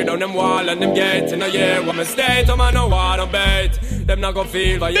more you tear down them wall and them gates. In a year, woman state, woman no wanna bait. Them not gonna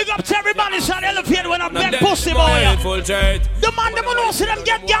feel violate. Big up to everybody on elevator when I'm big pussy boy. Infiltrate. The man them know see them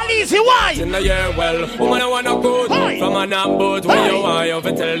get gal easy, why? In a year, well, woman no wanna good. From a nap boat, when you want, you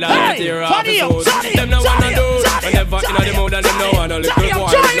fi tell that to tear off the food. Them no wanna do. Whenever in the mood and them no wanna live good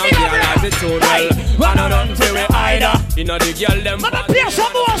boy. Now realize it's too well. I don't know. Either. You know the girl them. Let me play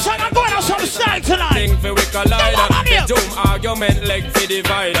some more song and go on some style tonight. Think for we collider. The doom argument like for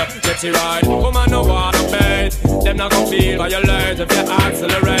divider. Get it right. Woman no wanna bait. Them not gonna feel violate. If you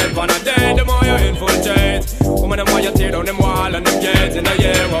accelerate on a day, the more you infiltrate. Woman the more you tear down them wall and them gates. In the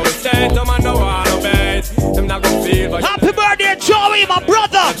year where we stay, the man no wanna bait. Them not gonna feel violate. Happy birthday Joey, my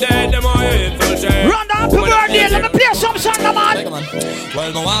brother. The day, the more you infiltrate. Run the happy birthday. Let me play some song, man.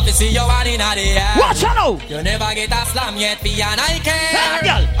 Well, go on to see your one in the air. Watch out! You never get a slam yet, for ya I care. Hey,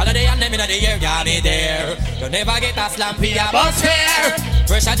 girl. All of the and them in the air, got me there. You never get a slam for ya, but fair.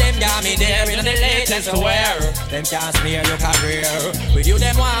 Pressure them, got me there, in the latest wear. Them can't smear your career. With you,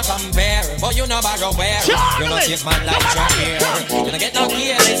 them want compare. But you know borrow where. You don't chase man like Shakir. You don't get no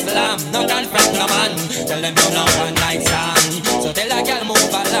careless slam, no confront no man. Tell them you know one night stand. So tell a girl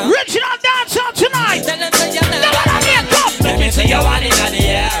move along. Original dance out tonight. Tell them say you're not. Let me see your one in the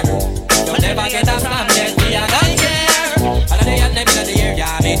air. You'll never get a slam, yes, me and I care. All of the and them in the air,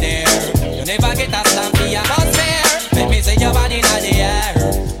 yeah, me there. You'll never get a slam, me and I care. Let me see your one in the air.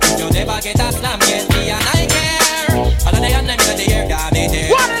 You'll never get a slam, yes, me and I care. All of the and them in the air, yeah, me there.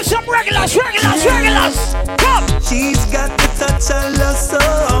 What is some regulars? Come! She's got the touch I love so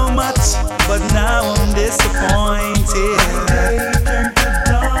much, but now I'm disappointed.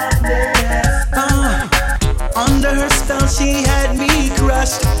 Under her spell, she had me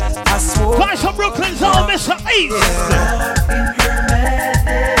crushed. I swore. Guys from Brooklyn's all Mr. East.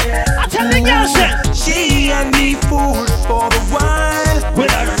 I tell the girls that she had me fooled for a while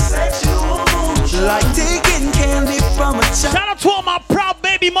with her sexual motion, like taking candy from a child. Shout out to all my proud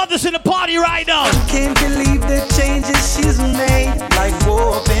baby mothers in the party right now. I can't believe the changes she's made, like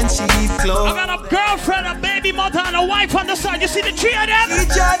wolf and sheep clothes. I got a girlfriend, a baby mother, and a wife on the side. You see the three of them? She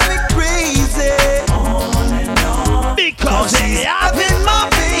drives me crazy. Because she's having my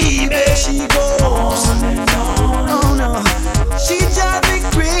baby. She goes on and on. Oh no, she drives me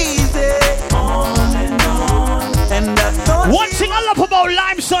crazy. On and on. And I thought one thing I love about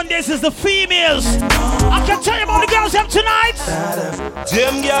Lime Sundays is the females. I can tell you about the girls have tonight.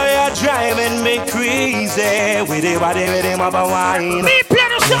 Them girls are driving me crazy. With the body, with them of a wine. Me play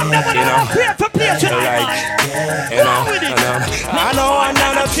the song that when I'm here for play tonight. I know I'm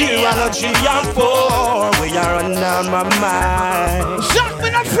not a 2, I'm a 3 and 4. We are running down my mind. Shut me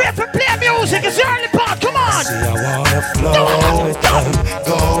not afraid to play music, it's early part, come on. See, I wanna flow with them,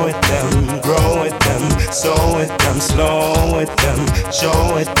 go with them, grow with them, sow with them, slow with them,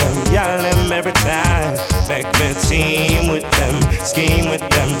 show with them, yell them every time. Make me team with them, scheme with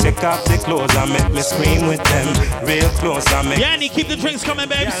them, take off the clothes and make me scream with them, real close and make Yanni, keep the drinks coming,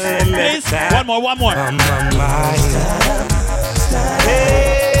 babes. Please. One more. On my mind.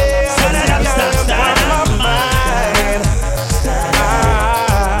 Hey, on my mind.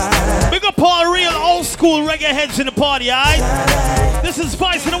 Big up all real old school reggae heads in the party, alright? This is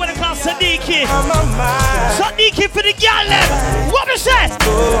Spice in the wedding class, Sadiki. Sadiki for the gal left. What is that?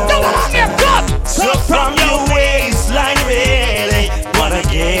 Don't want me, come! So from your waistline, really wanna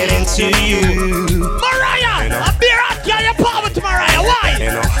get into you. Mariah! A beer out, girl, your power to Mariah, why?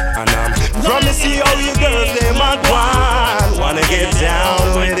 You know, and from to see all you girls, they might wanna get down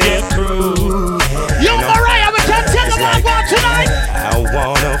with your crew. Yo, Mariah, we can tell them what I want tonight. I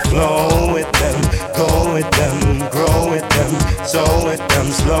wanna flow with them, go with them, grow with them, sow with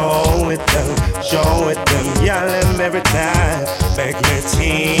them, slow with them, show with them, yell them every time. Make me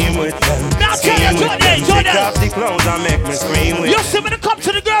team with them, now scheme with them, take off the clothes and make me scream with you see when it comes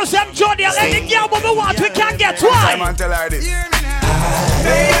to the girls, them Jody, and let the girl what we want, we can't get why.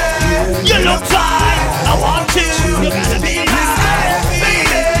 You look fine, I want you, you gotta be mine,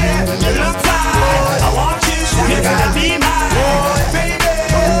 baby. You look fine, I want you, you gotta be mine, baby.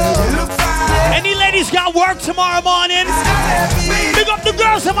 You look fine. Any ladies got work tomorrow morning? Big up the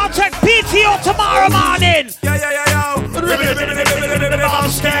girls that want to take PTO tomorrow morning.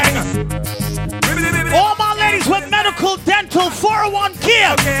 All my ladies with medical, dental,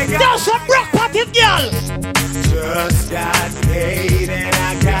 401k. There's some rock party, girl. Just got paid and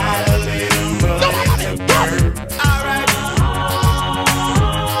I got a little money to burn. Alright.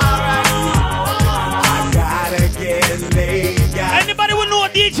 I gotta get laid. Anybody who know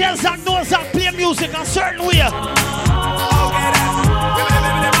DJ Zach knows Zach play music a certain way.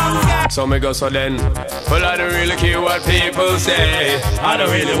 So me go so then. Well, I don't really care what people say. I don't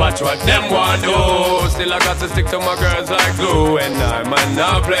really watch what them want do. Still I got to stick to my girls like glue. And I might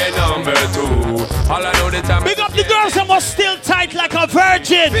not play number 2. All I know the time. Big up the girls that was still tight like a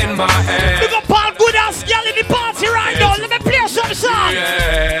virgin. In my head. Big up all good ass girl in the party right now. Let me play some songs.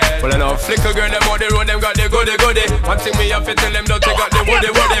 Yeah. Well, I know flicker girl them on the road. Them got the goody. One thing me have to tell them don't take out the woody.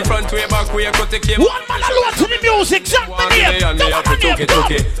 Front way, back way, cut the cable. One man alone to the music. Zach the name.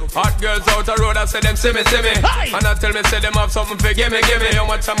 Hot girls out the road, I say them see me. Hey. And I tell me say them have something for give me. How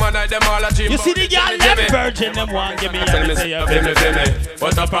much time I them all a dream. You see the girl them virgin, them want give me. Tell me say me.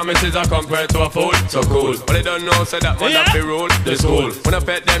 What I promise is I compare to a fool, so cool. But they don't know, say that man have to rule the school. When I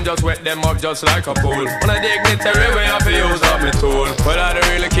pet them, just wet them up just like a pool. When I dignitary way, I have to use up my tool. But I don't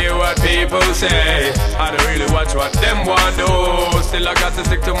really care what people say. I don't really watch what them want do. Still I got to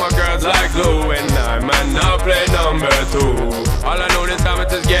stick to my girls like glue. And I man now play number 2. All I know this time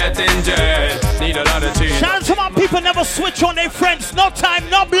is getting jet. Need a lot of cheese. Shout out to my people never switch on their friends. No time,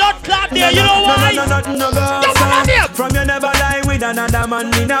 no blood clot there. You know why? No go. From you never lie with another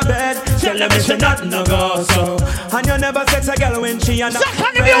man in a bed. Tell them it's nothing no go so. And you never sex a girl when she and suck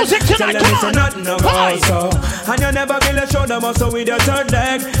on the music tonight. Tell them it's nothing no go so. And you never feel a shoulder muscle with your third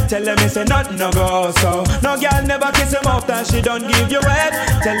leg. Tell them it's nothing no go so. No girl never kiss him off that she don't give you head.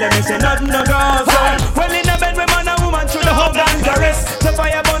 Tell them it's nothing no go so. Well in the bed with man and woman should have hug and caress. So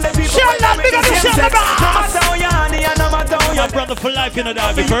fire burn the people. Shut up, big up yourself. No matter how you honey and no matter how you brother for life, you know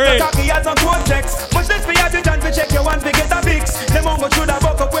that be for real. Cocky has no code checks. Much less for you to chance to check your one to get a fix. The mongo should have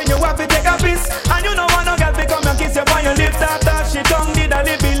woke up when you have to take a piss. And you know one no girl to come and kiss you on your lips. After she tongue did a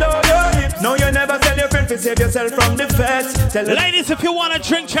lip below your hips. No, you never tell your friend to save yourself from the feds. Ladies, if you want a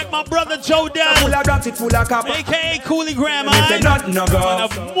drink, check my brother Joe Dell. Full of rocks, it full of copper. AKA Coolie Grandma. If they not no go.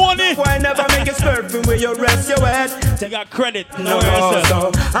 Money. Why never make a slurping where you rest your head? They got credit. No go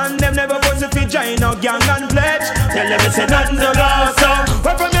so. And them never go to feed join no gang and pledge. Tell them it's nothing no go so.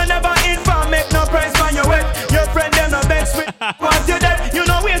 Where from you never inform, make no price for your wet. Your friend them no best with. Once you dead, you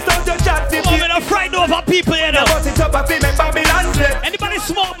know waste out your chat. Oh, we're not frightened over people, you know. Bust it up and make Babylon flip. Anybody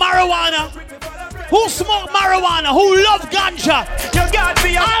smoke marijuana? Who smoke marijuana? Who love ganja? You got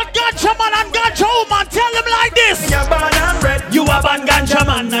me all ganja man and ganja woman. Tell them like this. You're born and bred. You a ban ganja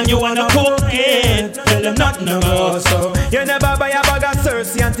man and you wanna cook it. Tell them nothing no go so. You never buy a bag of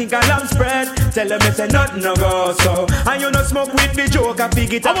Cersei and think a lamb spread. Tell them it's a nothing no go so. And you no smoke with the joke and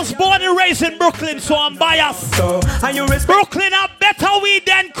pig it. I was born and raised in Brooklyn, so I'm biased. So and you respect Brooklyn have better weed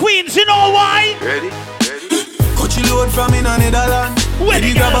than Queens. You know why? Ready? Cut you load from in a Netherland. Where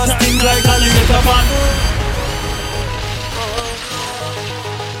the grab a sting like a little man.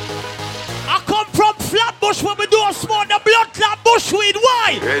 I come from Flatbush when we do a smoke the blood clot bushweed.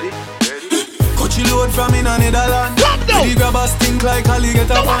 Why? Ready? Cut you load from in a Netherland. Come down. The grab a sting like a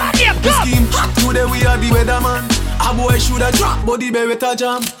little man. The scheme hot today we are the weatherman. A boy shoulda drop but the beretta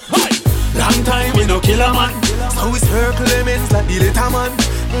jam. Long time we no kill a man. So we circle elements like the little man.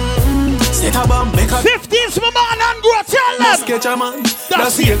 Set a bomb, make a 15's my man and grow, tell them. Sketch a man,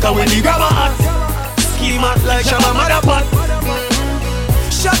 that's the echo when the grab a hat. Scheme out like Shabba Motherpot.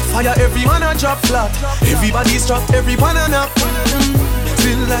 Shot fire, every man a drop flat. Everybody's trapped, every man a nap.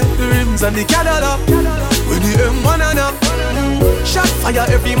 Feel like the rims and the Cadillac. When the M1 a nap. Shot fire,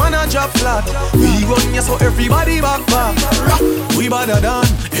 every man a drop flat. We run ya so everybody back. We badder than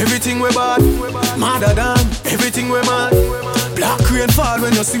everything we bad. Madder than everything we mad. Black rain fall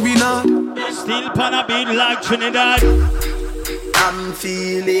when you see we not. Still pan a beat like Trinidad. I'm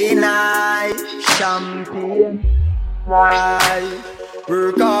feeling high, champagne. Why?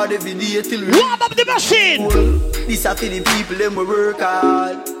 Work hard every day till we warm up the machine. This are for the people them we work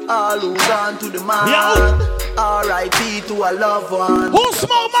hard. All who gone to the man. R.I.P. to a loved one. Who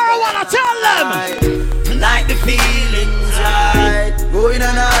smoke marijuana? Tell them. Like the feelings right. Going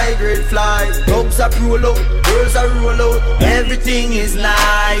on a high grade flight. Dogs are roll out, girls are roll out. Everything is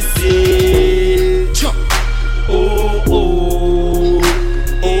nice. Yeah. Oh, oh,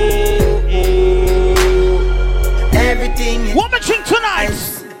 oh, oh. Everything is what we drink tonight?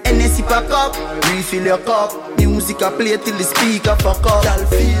 NSC pack up, refill your cup. Music I play till the speaker fuck up.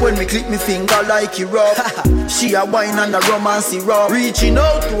 When me click me finger like it rub. She a wine and a romance rub. Reaching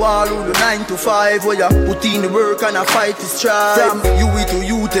out to all who do 9 to 5. Where you put in the work and a fight to strive. From UE to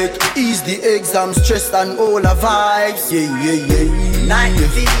UTech, ease the exam, stress and all the vibes. Yeah, yeah, yeah. Like the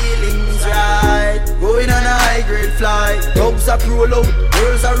feelings right. Going on a high grade flight. Dogs are roll out,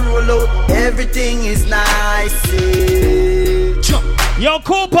 girls are roll out. Everything is nice. Yeah. Yo,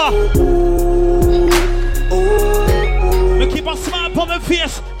 Cooper. Me keep a smile on my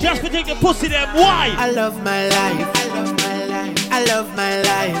face just to take the pussy them. Why? I love my life. I love my life. I love my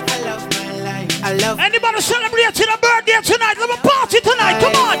life. I love my life. I love. Anybody celebrating a birthday tonight? Let me party tonight.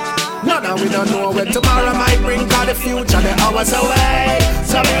 Come on. No, we don't know when tomorrow might bring. Cause the future the hours away.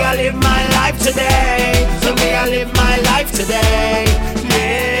 So me I live my life today. So me I live my life today.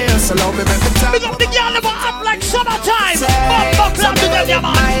 Yeah. So love me make me time. Big up the girl never act like summertime.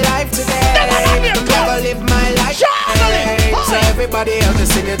 My life today. Never live my life today. So everybody else to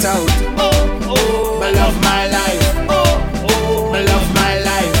sing it out. Oh, oh, I love my life. Oh, oh, I love my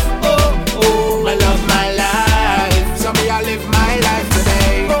life. Oh, oh, I love my life. So me I live my life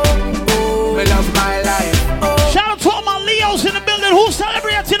today. Oh, oh, I love my life. Shout out to all my Leos in the building who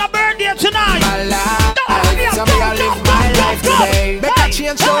celebrating a birthday tonight. My life. So me I live my life today. Make a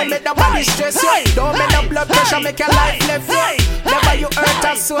change, don't make nobody stress you. Don't make no blood pressure, make your life left you. Never you hurt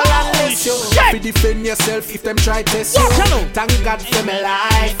a soul unless you. fi defend yourself if them try test you. Thank God for my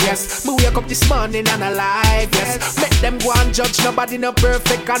life, yes. Me wake up this morning and alive, yes. Make them go and judge, nobody no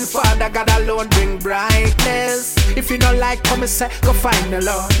perfect, and Father God alone bring brightness. If you don't like come and say, go find the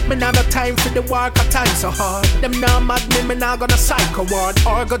Lord. Me not have time for the work, a time so hard. Them now mad me not gonna psycho ward.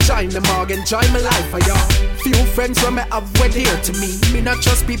 Or go join the morgue, enjoy my life for y'all. Few friends when me have went here to me. Me not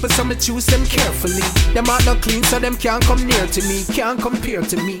trust people, so me choose them carefully. Them are not clean, so them can't come near to me, can't compare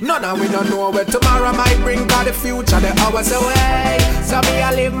to me. None of we don't know where tomorrow might bring, got the future, the hours away. So me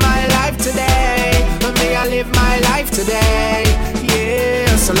I live my life today. Me I live my life today.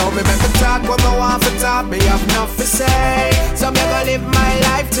 Yeah, so long me make me talk when I want to talk. Me have enough to say. So me gonna live my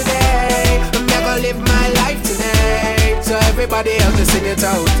life today. Me gonna live my life today. So everybody else to sing it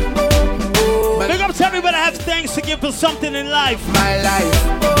out. Big up to everybody have thanks to give for something in life. My life.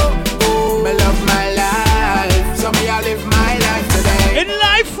 Me love my life. So me I live my life today. In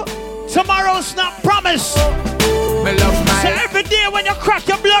life, tomorrow's not promised. Me love my so every day when you crack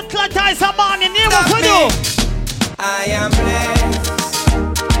your blood clot eyes a morning, here what we do. I am blessed.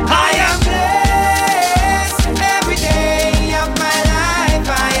 I am blessed. Every day of my life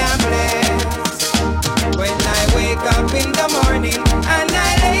I am blessed. When I wake up in the morning and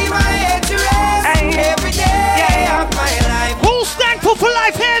I lay my head to rest. Every day of my life. Who's thankful for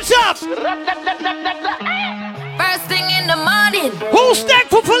life? Hands up. First thing in the morning. Who's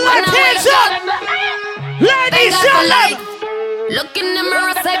thankful for life? Hands up. Ladies, shout out. Look in the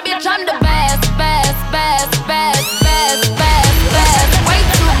mirror, say, bitch, I'm the best, best, best, best, best, best, best. Wait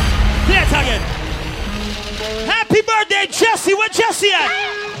till. Play it again. Happy birthday, Jesse. Where Jesse at?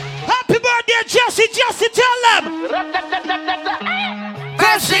 Happy birthday, Jesse. Jesse, tell them.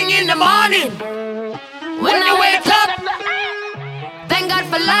 First thing in the morning, when I wake up, thank God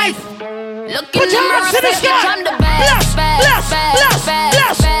for life. Look in the mirror, say, bitch, I'm the best, best, best, best,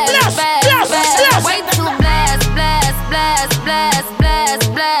 best, best, best. Wait till bless, bless, bless, bless, bless,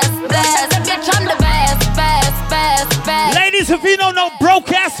 bless, bless. Bitch, I'm the best, best, best, best. Ladies, if you don't know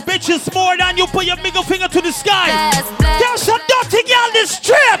broke ass bitches more than you put your middle finger to the sky. Tell some dirty girl this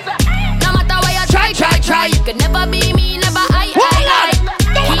trip. No matter where you try, you can never be me, never I.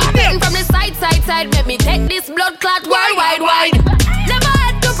 Keep it from the side, make me take this blood clot wide. Never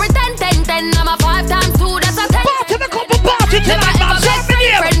had to pretend 10, I'm a 5 times 2, that's a 10. Party the couple party tonight, man.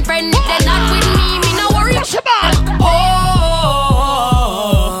 Friend, they're not with me no worry. Oh,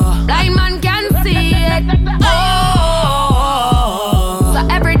 blind man can see it. Oh, so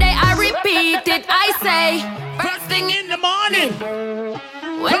every day I repeat it, I say, first thing in the morning,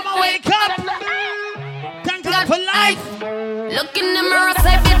 when I wake up, thank God for life. Look in the mirror,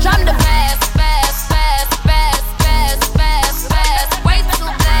 say, bitch, I'm the best, best, best, best, best, best, best. Wait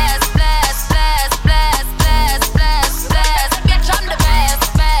till bless, bless, bless, bless, bless, bless, bless. Bitch, I'm the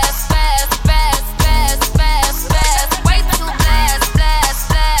best, best, best, best, best, best, best. Wait till bless,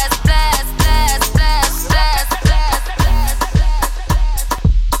 bless, bless, bless, bless, bless,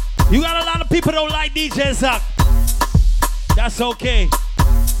 bless. You got a lot of people don't like DJ Zach. That's okay.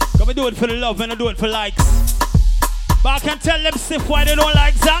 Come and do it for the love and I do it for likes. But I can tell them stiff why they don't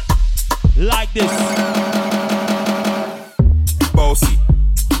like Zach. Like this. Bossy,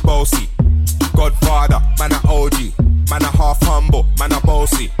 Godfather, man a OG, man a half humble, man a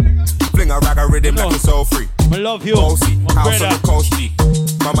bossy. Fling a rag a rhythm like it's so free. I love you. Bossy, house on the coast G.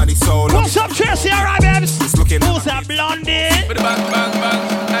 My money so long. What's up, Tracy? Alright, babes. It's looking. Who's that blondie?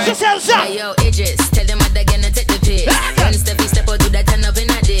 Bang. Just tell Zach. Hey, yo, Idris, tell them what they're gonna take the piss. When Steffi step out, do that turn up in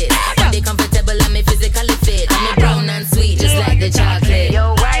a dish. Body comfortable and me physically fit. I'm a brown and sweet, just like the chocolate.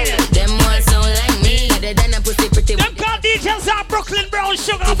 Yo, right. Them ones don't like me. They done a pussy pretty. Them called DJs are Brooklyn Brown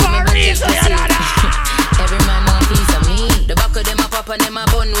Sugar for a reason. Every man want piece of me. The back of them a pop and them a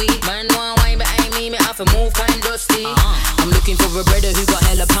bun weed. Man want wine behind me have to move kind dusty. I'm looking for a brother who got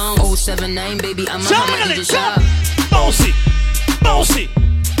hella pound. 079, baby, I'm a hammer in the shop. Bossy.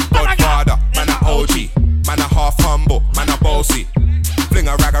 Godfather, man a OG, man a half humble, man a bossy. Fling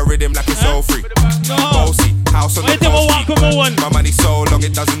a rag a rhythm like it's so free. Bossy, house on the coast. My money so long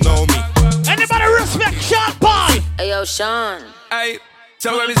it doesn't know me. Anybody respect Sean Paul? Hey yo, Sean. Hey.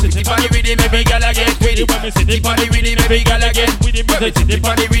 So when me sit the party with him, every gal get with it. When me sit the party with him, every gal get with it. When me sit the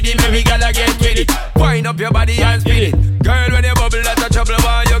party with him, every gal get with it. Wind up your body and spin it. Girl, when you bubble, that's a trouble.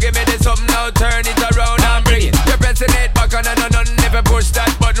 Why you give me this something now? Turn it around and bring it. You're pressing it back on and on. Never push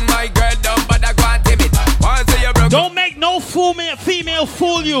that button, my girl down, but I can't tame it. Once you broke. Don't make no female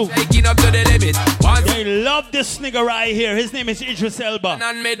fool you. Taking up to the limit. They love this nigga right here. His name is Idris Elba.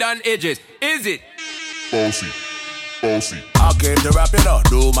 And made on edges. Is it? Bossy. bossy. I came to rap it up,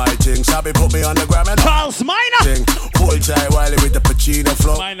 do my thing. Sabi put me on the gram and Charles Minor. Thing. Pull tight Wiley with the Pacino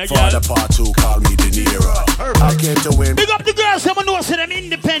flow. For the part 2, call me De Niro. I came to win. Big up the girls, someone knows them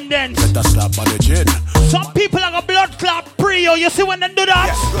independent. Let us slap on the chin. Some people are a blood clot pre-o. You see when they do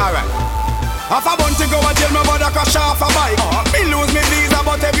that? Yeah. Alright. Half a bunch to go and jail, my mother crash off a bike. Me lose me visa,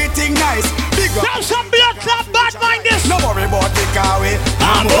 but everything nice. Big up. There's some blood clot bad mind this. No worry about the car way.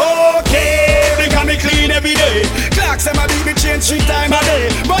 I'm okay, because me clean every day. Clocks and my baby change 3 times a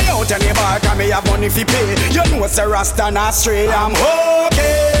day. Buy out any bar, cause me have money fi pay. You know it's a Rasta not stray. I'm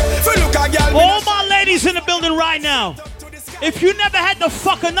okay. For look a girl. All my ladies in the building right now. If you never had to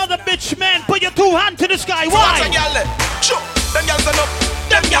fuck another bitch man, put your 2 hands to the sky. Why? Sure, them girls stand up.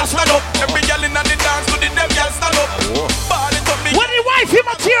 Them girls stand up. Every girl in the dance to the them girls stand up. Ball it up me. When the wifey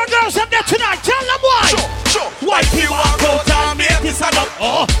material girls up there tonight, tell them why. Sure. Wifey walk out and make it stand up.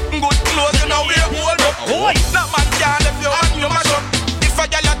 Good clothes you know we hold up. That man can't if you want you mash up. If a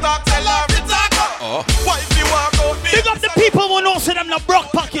girl you talk, tell her to talk up. Wifey walk out. Big up the people who know say them the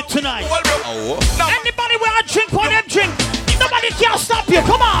broke pocket tonight. Anybody where I drink for them drink. Nobody can stop you,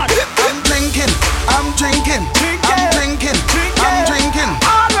 come on. I'm drinking.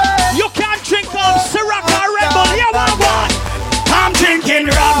 You can't drink on Ciroc or Red Bull, you want one. I'm drinking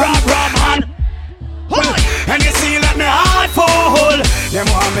rum, man. And you see let me heart full. Them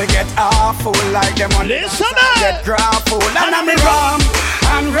want me get awful like them want me get grappled. And I'm rum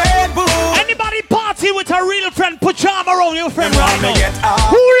and Red Bull. Anybody party with a real friend, put your arm around your friend right now.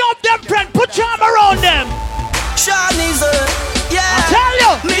 Who love them friend, put your arm around them. Shawnee's yeah. I tell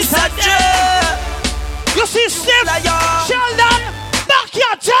you, Mr. J. You see Steve, Sheldon, back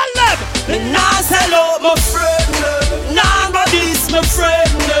here, tell them. Me nah sell out my friend. Nah but this my friend.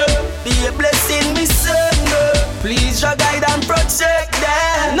 Be a blessing me son. Please your guide and protect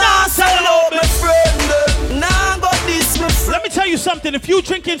them. Nah sell out my friend. Nah but this my friend. Let me tell you something. If you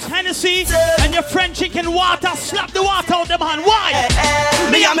drinking Hennessy and your friend drinking water, slap the water out them hand. Why?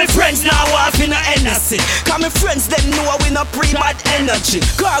 Me and my friends now off in a Hennessy. Cause my friends them know we no pre-bad energy.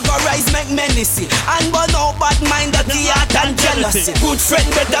 Cargo rise make menacy. And burn out bad mind that the heart and jealousy. Good friend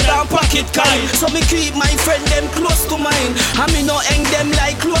better than pocket kind. So me keep my friend them close to mine. And me no hang them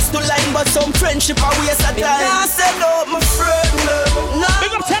like close to line. But some friendship are waste of time. Nah sell out my friend.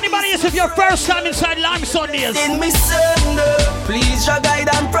 Big up to anybody else if your first time inside Lime Sundays. In me son, please your guide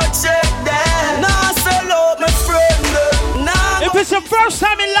and protect them. Nah sell out my friend. Nah. If it's your first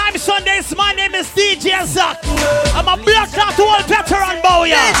time in Lime Sundays, my name is DJ Zach. I'm a black out old veteran boy.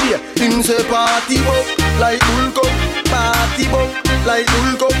 Him say party bop like Hulk up. Party bop like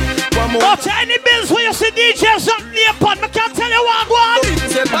Hulk up. But any bills where you see DJ Zach near pod, I can't tell you one. Him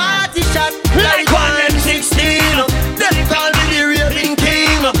say party shot like 1M16. Them call me the raving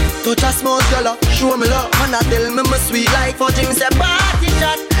king. Touch a small girl, show me love. And I tell me sweet like fudging. Say party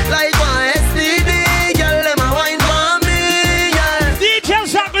shot like 1 STD. Girl, them a wine for me, yeah. DJ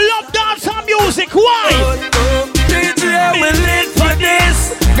Zach love dance and music. Why? DJ, we live for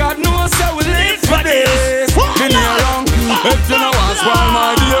this. God knows how we live for this. Been here long. If you know what's wrong,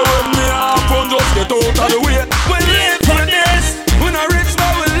 my dear, when me happen, just get out of the way. We live for this. We not rich,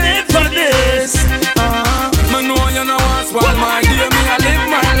 but we live for this. Me know you know what's wrong, my dear. Me I live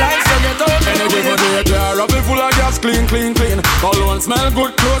my life, so get out. Energy for the jar, rub it full of gas, clean. Cologne smell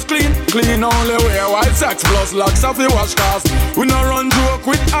good, clothes clean. Only wear white socks plus locks of the wash cars. We no run joke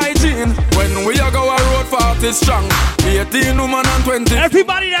with hygiene. When we a go a road 40 strong. 18 woman and 20.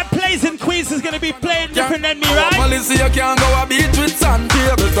 Everybody that plays in Queens is gonna be playing different than me, right? Policy you can't go a beat with sand.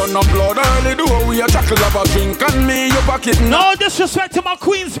 Table turn up blood early, do we a chuckle of a drink and me your pocket. No disrespect to my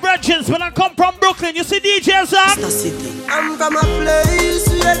Queens brethren, when I come from Brooklyn. You see DJ Zach? I'm from a place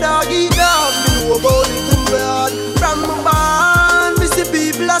where doggy dog. Me know about it bad. From my barn, me see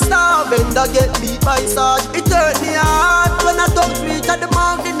people are starving. That get beat by Sarge. It hurt me hard when I don't reach at the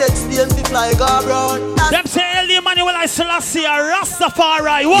mark. The next day me fly go abroad. Them say El Emmanuel I Selassie a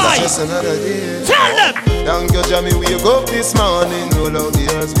Rastafari. Why? Tell them. Thank you, Jamie. Wake up this morning. Roll out the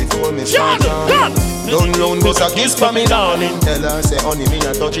earth before me start. Don't loan was a kiss for me, darling. Tell her say honey me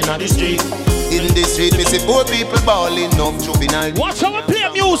a touching on the street. In the street, me see poor people balling up juvenile. Watch how we play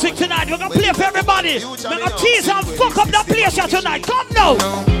music tonight. We're gonna play for everybody. We're gonna tease and fuck up the place here tonight. Come now.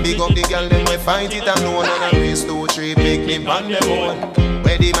 Big up the girl, then we find it and know. And I raise 2, 3, pick me on the one.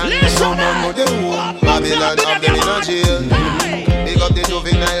 Where the man is no man with the home. Babylon have them in a jail. Big up the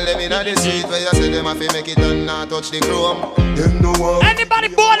juvenile, them in the street. Where you say them have to make it and not touch the chrome. Them no one. Anybody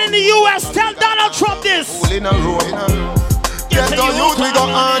born in the US, tell Donald Trump this. Full in a row, in a row. Get the youth, we go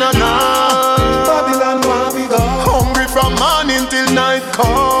on and on. Babylon, where we go. Hungry from morning till night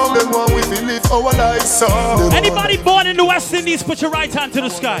come. Them want we feel live our life so. Anybody born in the West Indies, put your right hand to the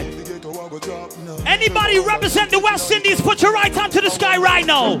sky. Anybody represent the West Indies, put your right hand to the sky right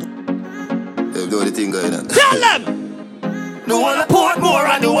now. They do the thing going on. Tell them. The one of Portmore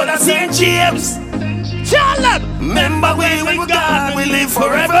and the one of St. James. Tell them. Remember we with God, we live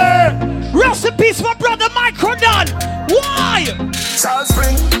forever. Rest in peace, my brother Microdon. Why? South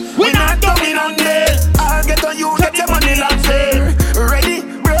Spring, we not going on there. I'll get on you, get your money like fair. Ready,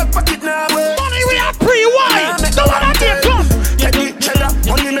 break pocket now. Money we are pre-wine. The one I give come. Get the cheddar,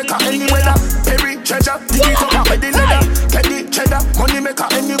 money maker any weather. Perry treasure, dig it up with the leather. Get the cheddar, money maker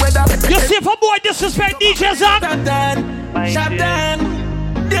any weather. You see if a boy disrespect DJ Zach? Shut down.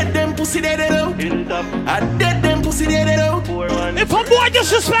 Dead them pussy dead out. I dead them pussy dead out. If a boy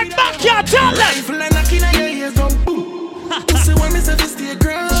disrespect backyard, tell them. Rifle and knocking on your ears down. Pussy when me say to stay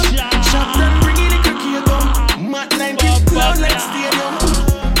ground. Shut down, bring in the cricket down. Mat 90 blood like stadium.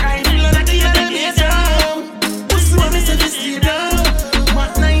 Rifle and knocking on your ears down. Pussy when me say to stay down.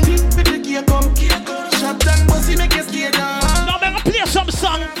 Mat 90 the cricket come. Shut down, pussy make you stay down. Now I'm gonna play some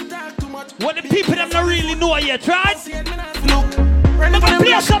song. What the people them not really know yet, right? Look. I'm gonna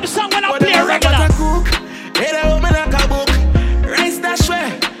play some song when I play regular. Head out, man, like a book. Rice dash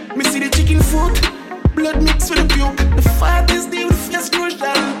way. Me see the chicken foot. Blood mixed with the puke. The fat is deep with face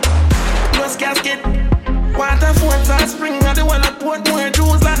crucial. Plus casket. Water forts and spring. And the one at Portmore,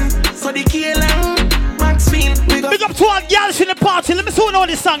 Jerusalem. So the K-Lang, Maxfield. Big up to all girls in the party. Let me see who know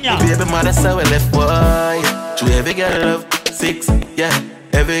this song, yeah. Baby mother say we left boy. To every girl love 6. Yeah,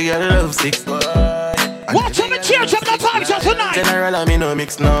 every girl love 6. Watch out the church of the party tonight. General, I mean no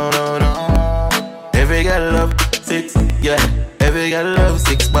mix, no. Every girl love 6, yeah. Every girl love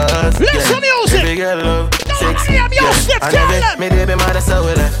 6 bars. Listen music. Every girl love 6. And me baby mother say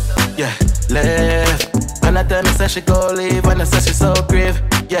we left, yeah, left. And I tell me say she go leave, and I say she so grieve,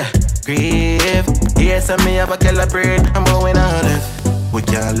 yeah, grieve. Yes, and me have a girl a brain, I'm going on left. We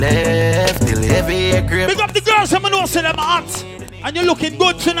can't left till every grip. Big up the girls, I'm gonna say them hot. And you're looking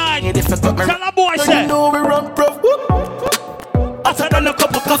good tonight. Tell a boy, say. You know we run prof. Hotter than a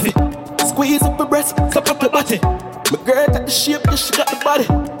cup of coffee. Squeeze up my breast, suck up the body. My girl got the shape, yeah, she got the body.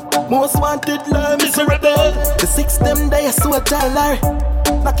 Most wanted, love, miserable. The 6 them day, I swear to Larry.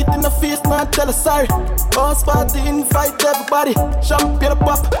 Knock it in the face, man, tell her sorry. House party, invite everybody. Champagne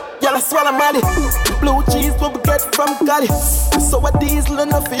pop, y'all swallow money. Blue cheese, what we get from Cali. So a diesel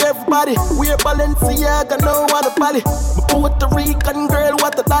enough for everybody. We're Balenciaga, no one a body. My Puerto Rican girl,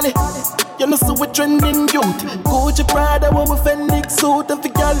 what a dolly. You know, so we're trending youth. Gucci Prada, what we Fenix suit. And for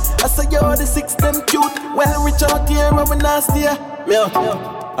y'all, I say you're the 6 them cute. Well, reach out here, and we're nasty.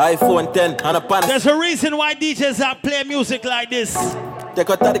 iPhone 10 and a pan. There's a reason why DJs are playing music like this. They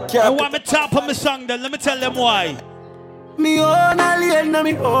got the cap. I want me top of my song, then let me tell them why. Me own alien, na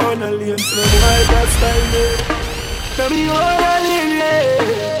me own alien. So why that style me? Na me own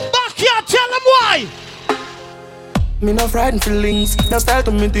alien. Back here, tell them why. Me no frightened feelings, no style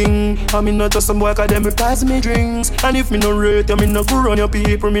to me thing. And me not just some boy, cause them me pass me drinks. And if me no rate you, me no go run your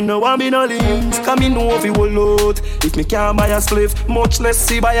people. Me no want me no links, cause me know if you will out. If me can't buy a spliff, much less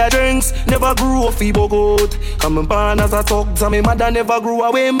see buy a drinks. Never grew up for bogot. Come and born as a thugs, and me mother never grew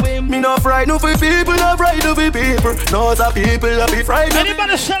a whim. Me no frightened for people, no frightened for people. No the people that be frightened.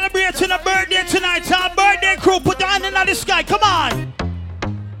 Anybody celebrating a birthday tonight? Our birthday crew, put the hand in the sky, come on.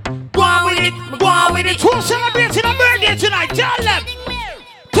 Go on with it, go on with it. Who's celebrating a birthday tonight? Tell them.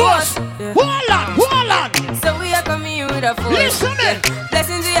 Toast. Hold on. So we are coming with a force. Listen me.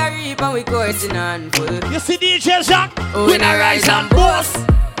 Blessings we are reap and we coursing on full. You see DJ Zach? We not rise and boast.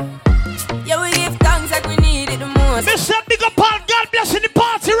 Yeah, we give thanks like we need it the most. Mr. Big up all God blessing the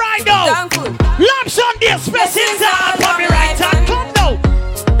party right now. Thankful. Lamb Sundays, blessings are upon me right hand. Come now.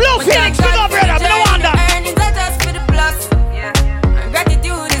 Blue Phoenix, big up brother, me no wonder. Earnings are just for the plus. Yeah. And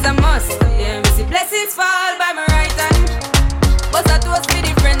gratitude is a must. Yeah, we see blessings fall by my right hand. But I toast for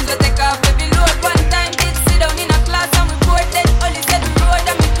the friends we take off every load. One time did sit down in a class and we board then only said the road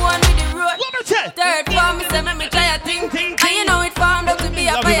and we go on with the road. Third form, me say me try a thing. And you know it formed up to be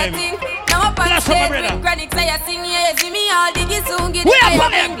a fire thing. Now up on stage with chronic say a sing. Yeah, see me all diggy soon get the fire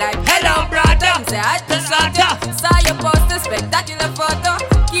thing. Like hello brother, say I just slaughter. Saw your poster, spectacular photo.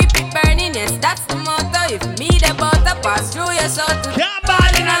 Keep it burning, yes that's the motto. If me the butter pass through your soul to can't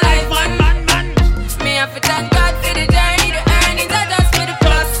ball in a life, man. Me have to thank God for the journey. The earnings are just for the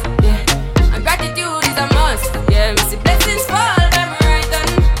plus. Yeah, and gratitude is a must. Yeah, me see blessings fall by my right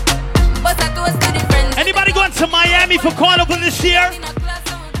hand. But I toast to the friends. Anybody going to Miami for Carnival this year?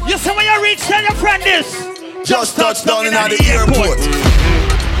 You see when you reach, tell your friend this. Just touched down in the airport.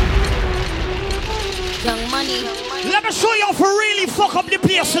 Young Money. Let me gonna show you how to really fuck up the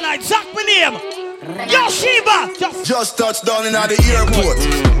place tonight. Zach, my name. Yo, Sheba. Just touched down in the airport.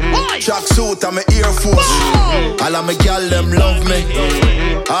 Track suit and my Air Force. All of my gal them love me.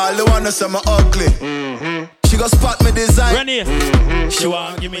 All the wanna say me ugly. She go spot me design. Rennie, she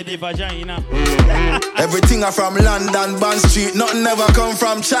want give me the vagina. Everything are from London, Bond Street. Nothing ever come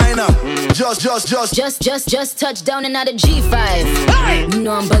from China. Just touched down and out of G5. Hey. You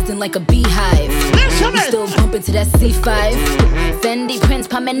know I'm buzzing like a beehive. You still bumping to that C5. Fendi prints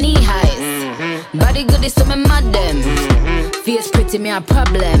pa my knee highs. Body good is so me mad them. Fierce pretty me a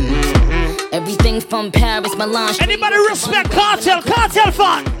problem. Everything from Paris, Milan. Anybody respect Cartel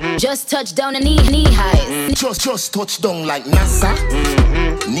fan? Just touched down and knee highs. Just touch down like NASA.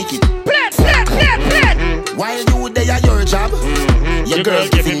 Nick it. Play. While you there at your job, your girl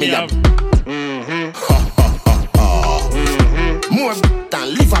giving me up. More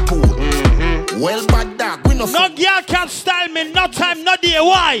than Liverpool. Well, bad dog, we no girl can style me, no time, no day.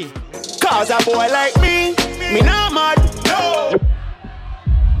 Why? Cause a boy like me not mad. No.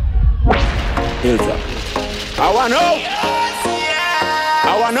 Hilltop. I wanna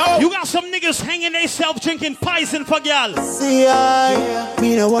know. You got some niggas hanging themselves drinking poison for girl. See,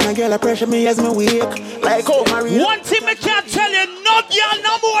 me no wanna girl pressure me as me wake. Like oh Maria. One thing I can't tell you, no girl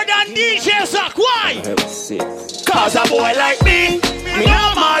no more than DJ Zach. Why? Cause a boy like me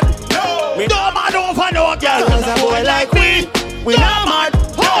not mad. No. Me no mad over no girl. Cause a boy like we not mad.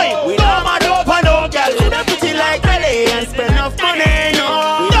 We not mad over no girl. We not pretty like Kelly and spend enough money.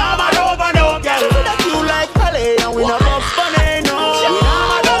 No. We not mad over no girl. We not cute like Kelly and we not love funny. No. We not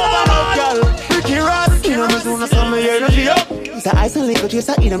mad over no girl. Ricky Ross, you know me soon as some energy up. It's the ice and liquor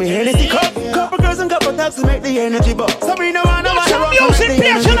chaser, you know me Hennessy cup. Couple girls and couple thugs to make the energy bump. So we know I know how to rock to make the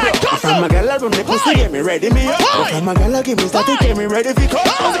energy bump. From my girl from the pussy get me ready me up. From my girl give me start to get me ready for cup.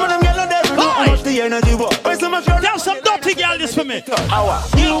 Cause when them girl on there, know how much the energy bump. Tell some dirty girl this for me.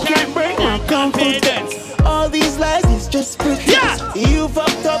 You can't break my confidence. All these lies is just pretense. You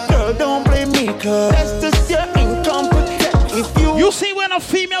fucked up, girl, don't blame me, cause that's just your incompetence. If you see when a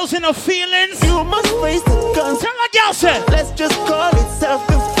female's in her feelings, you must face the guns. Tell a girl, say, let's just call it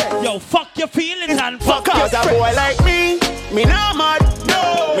self-defense. Yo, fuck your feelings and fuck your friends. Cause a boy like me not mad.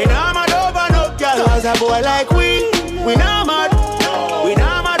 No. Me not mad over no girl. Cause a boy like we not mad. No. We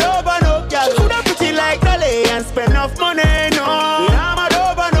not mad over no girl. She coulda pretty like Dolly and spend enough money. No. We not mad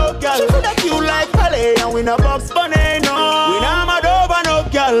over no girl. She coulda cute like Dolly and we no box bunny. No. We not mad over no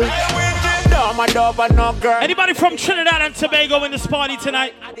girl. Anybody from Trinidad and Tobago in this party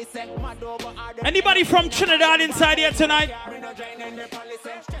tonight? Anybody from Trinidad inside here tonight?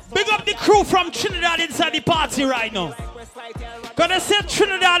 Big up the crew from Trinidad inside the party right now. Gonna say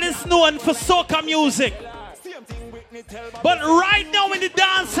Trinidad is known for soca music. But right now in the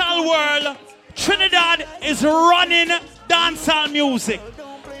dancehall world, Trinidad is running dancehall music.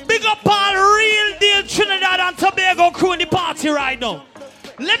 Big up all real deal Trinidad and Tobago crew in the party right now.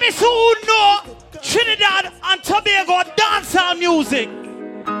 Let me see who know Trinidad and Tobago dancehall music.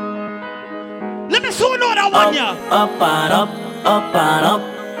 Let me see who know that one, yeah. Up and up, up and up.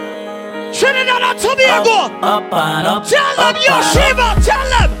 Trinidad and Tobago. Up and up. Tell them, yo, Shiva, tell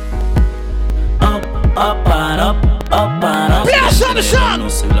them. Up and up, up and up. Play some song.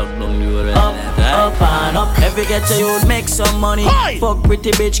 Up and up. Every ghetto you'll make some money. Fuck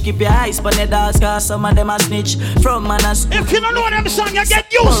pretty bitch, keep your eyes on the dogs, cause some of them a snitch. From man a snitch. If you don't know them song, you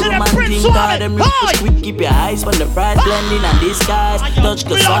get used to them Prince Wallet. Keep your eyes on the fried blending and disguise. Touch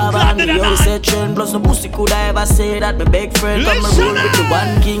cassava and the yo set trend. Plus no pussy could I ever say that my big friend. Come and rule with the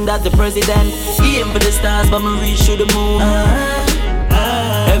one king, that's the president. Aim for the stars, but me reach to the moon.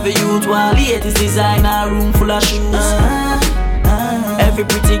 Every youth while the 80s design a room full of shoes. Every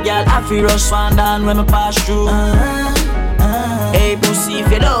pretty girl I feel rush one down when I pass through. Hey pussy,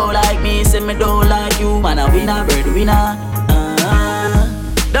 if you don't like me, say me don't like you. Man a winner, bird winner.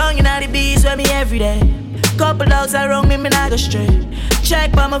 Down in the beats with me every day. Couple dogs around me, me not go straight.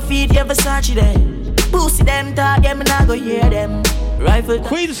 Check by my feet, yeah Versace there. Pussy them talk, yeah me not go hear them. Rifle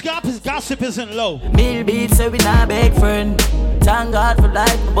Queen's gossip isn't low. Bill beats, so we not big friend. Thank God for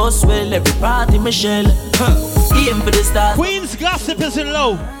life, my boss will. Every party Michelle. Aim for the stars. Queen's gossip isn't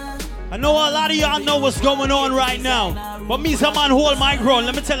low. I know a lot of y'all know what's going on right now. But me some man hold my ground.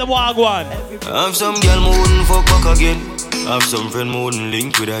 Let me tell them what I want. Have some girl who wouldn't fuck back again. Have some friend who wouldn't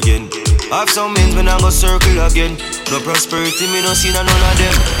link with again. Have some men when I go circle again. No prosperity, me no see none of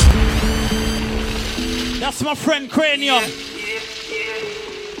them. That's my friend Cranium.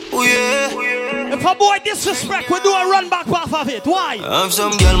 Oh yeah. If a boy disrespect, we do a run back off of it. Why? Have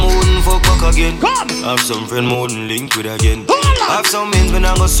some girl me wouldn't fuck back again. Come. Have some friend me wouldn't link with again. Have some men when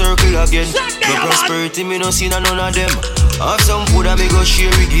I go circle again. No prosperity me no see none of them. Have some food I me go share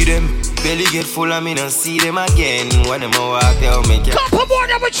with them. Belly get full and me no see them again. When them a walk there, make it. Couple more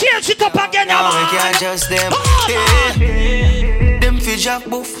than we change it up again, no, we can't just them. Them fi jack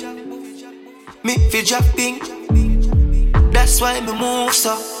buff, me fi jack pink. That's why me move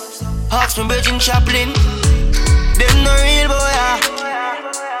so. Hawks from Virgin Chaplin. Them no real boy, yeah.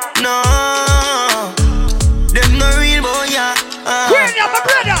 No. Them no real boy, yeah. Bring up my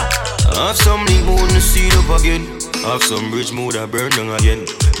brother. Have some link mood and see it up again. Have some bridge mood and burn down again.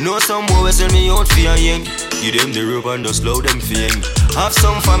 Know some boy sell me out for a yang. Give them the rope and just slow them for yang. Have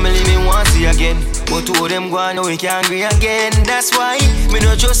some family me want see again. But two of them go on, we can't agree again. That's why me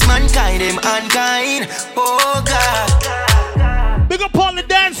not just mankind, them unkind. Oh God. Big up all the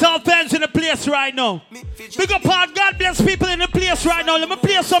dancehall fans in the place right now. Big up all God bless people in the place right now. Let me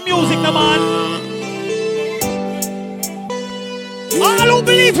play some music, now, man. All who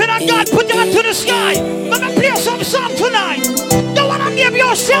believe in a God, put your hand to the sky. Let me play some song tonight. Don't wanna give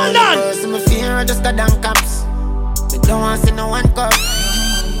your shell done. I'm fear just the damn cops. We don't want to see no one cup.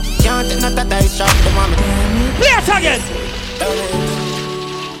 Can't take not that I shot the mommy. Play it again.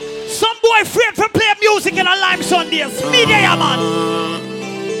 Some boy afraid for play music in a Lime Sundays. Me there, man.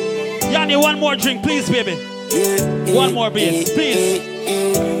 Yanni, one more drink, please, baby. One more, please. Please.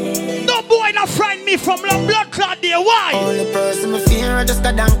 No boy not frighten me from the blood clot there. Why? Only person I fear just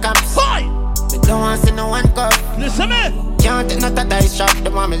the damn cops. Why? We don't want to see no one cup. Listen me. Can't take not that I shot the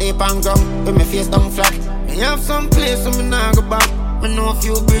mommy lip and gum. With my face down flat. Me have some place so me nah go back. Me know a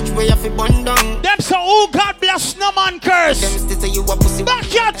few bridge where you fi burn down. Them so who God bless no man curse. Them still say you a pussy. Back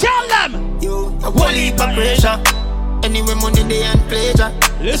here, tell them. You a whole heap of pressure. Anyway money they and pleasure.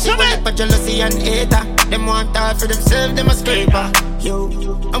 Listen me. For jealousy and hater. Them want all for themselves, them a scraper. Yo,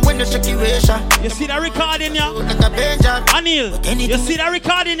 and when you check your ratio. You see that recording ya? Like a Benja. Anil. You see that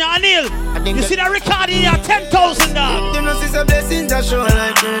recording ya? Anil. You see that recording ya? 10,000 dollars. You know see some blessings that show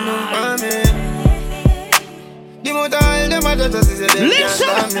like you know for me. The more all them are just see them. Listen.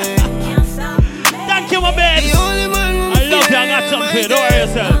 Thank you, my babe. I love you. I got something. Don't worry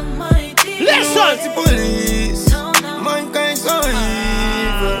yourself. Listen. Police. Mankind so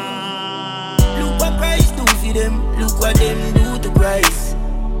evil. Look what Christ do for them. Look what them do to Christ.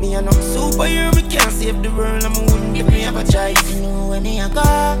 Me a no superhero. Me can't save the world. I'm wouldn't give me have a choice. You know when me a go.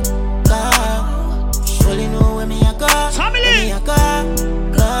 Surely know when me a go. Family. When me a go.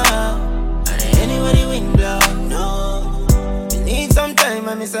 And anywhere the wind blow. No. Me need some time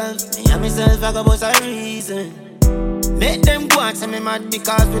on myself. Me and myself I go boss a reason. Make them go and say me mad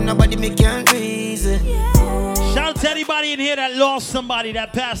because when nobody me can't reason. Shout out to anybody in here that lost somebody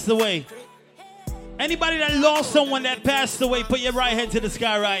that passed away. Anybody that lost someone that passed away, put your right hand to the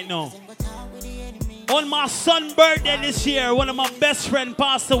sky right now. On my son's birthday this year, one of my best friends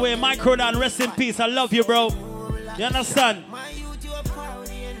passed away. Microdon, rest in peace. I love you, bro. You understand?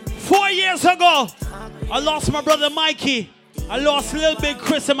 4 years ago, I lost my brother Mikey. I lost Lil Big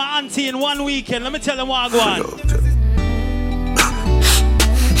Chris and my auntie in 1 weekend. Let me tell them what I go on.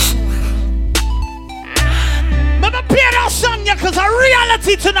 Let me play that song, yeah, because it's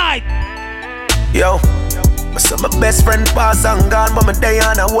reality tonight. Yo, so my best friend pass and gone, but my day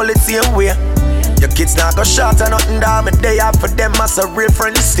on a whole it same way. Your kids not go short or nothing down, my day out for them as a real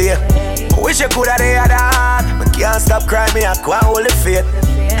friend to stay. I wish you could have they had a heart, but can't stop crying, me I can't hold it faith.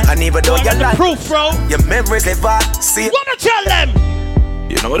 And even though you're like proof, bro, your memories live on, see it. Wanna tell them?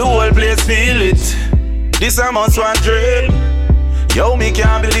 You know the whole place feel it. This amount's one dream. Yo, me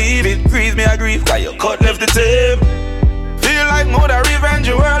can't believe it. Grieve me, I grieve, cause you cut left the tape. Feel like mother revenge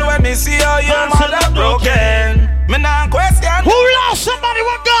the world when me see how your mother broken. Me not question who lost somebody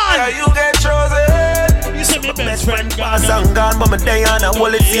with God. Yeah, you get chosen. You see me best friend pass and gone, but my day on a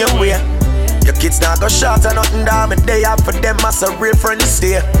whole it same way. Your kids not go short or nothing down, my day out for them as a real friend to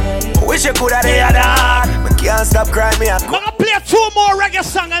stay. I wish you could have they had a heart, but can't stop crying, me I I'm gonna play 2 more reggae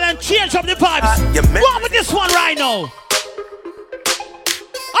songs and then change up the vibes. What with this one right now?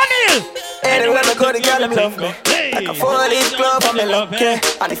 Anil! Anywhere me go, the girl me love me. Like a 4-leaf glove, I'm love me.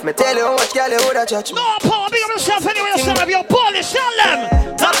 And if me tell you how much girl you woulda judge me. No, Paul, big up yourself anyway, you son of your Polish, tell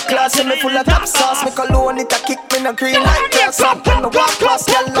them. Top class, me full of top sauce. Me cologne, it a kick me no green like grass. Up on the walk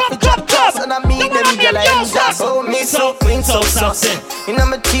past, girl, love it drop toss. And I meet them, girl, I am just. Oh, me so clean, so saucy. You know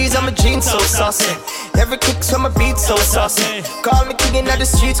my tees and my jeans so saucy. Every kick from my beat so saucy. Call me king in the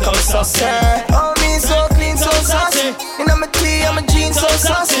streets, come saucy. Oh, me so clean, so saucy. You know my tee and my jeans so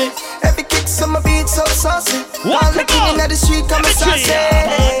saucy. Every kick from my beat so saucy. Call me king in the street, come saucy.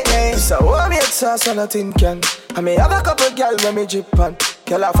 So what me a sauce on a tin can. I may have a couple girl when me drip on.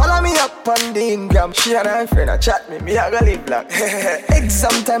 Girl, I follow me up on the Ingram. She and her friend, I chat me I go live long.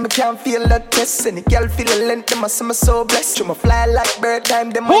 Exam time, I can't feel the test. And the girl feel the length, them I see me so blessed. You me fly like bird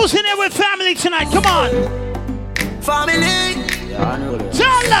time, them. Who's in there with family tonight? Come on. Family.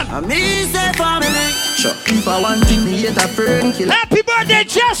 Tell them. I me say family. Sure. If I want to me hate a friend kill. Happy birthday,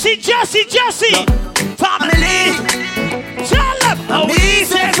 Jesse. Family. Tell them. I me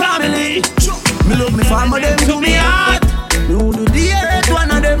say family. Me love me family, them to me heart. Me who do the earth, one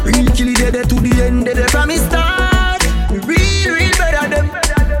of them. Real kill dead to the end, dead from me start. Me real better them.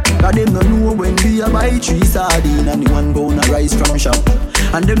 Cause them no know when we a buy 3 sardines and the 1 pound a rice from shop.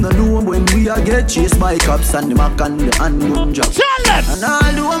 And them no know when we a get chased by cops and the mac and the handgun job. Tell them. And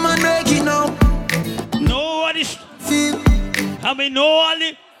all the woman make it now. Nobody feel. I mean, know all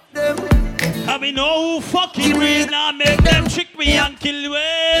the them. I mean, know who fucking real now make them trick me and kill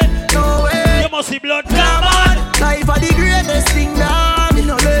me. No way. You must see blood come on. Life are the greatest thing now. Me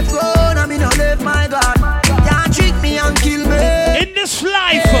no left God and me no left my God. Can't trick me and kill me. In this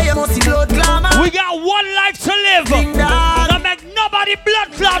life, you must see blood glamour. we got one life to live. Don't make nobody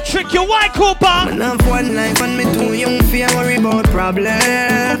blood clot trick you. Why, Cooper? Man have one life and me too young for worry about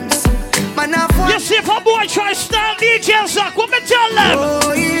problems. Man have one. You see if a boy try style DJ Zach, what me tell them?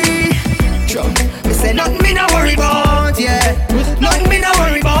 Oh yeah. Me say nothing me no worry about, yeah. Nothing me no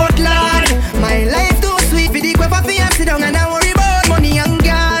worry about, lad. My life too sweet for the quiver for you sit down and I worry about money and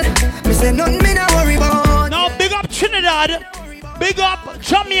God. Me say nothing me no worry about. Now big up Trinidad, big up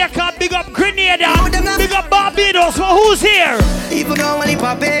Jamaica, big up Grenada, big up Barbados. Well, who's here? Even though only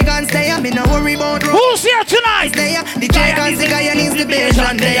pagans stay, me no worry about. Who's here tonight? The Jacobs, the Guyanese, the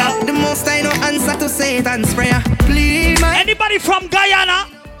Bajan there. The most I know answer to Satan's prayer. Please, man. Anybody from Guyana?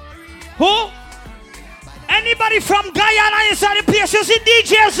 Who? Anybody from Guyana inside the place? You see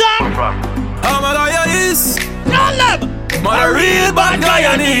DJs up? I'm a Guyanese. Tell them. Man a real bad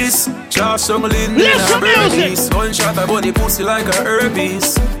Guyanese. Charge some lean, listen music. One shot a bunny pussy like a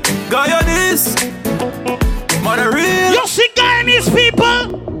herpes. Guyanese. Man a real. You see Guyanese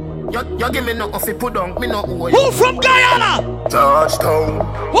people? You give me no coffee, put on me no oil. Who from Guyana? Touchdown.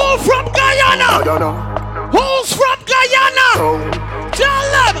 Who from Guyana? Who's from Guyana?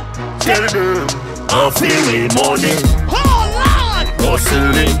 Tell them. Tell them. I feel me money. Oh Lord.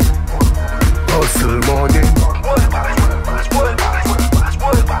 Hustling. Hustle money.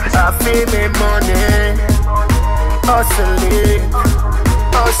 I feel me money. Hustling.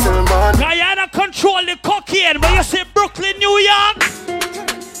 Hustle money. Guyana control the cocaine, but you say Brooklyn, New York.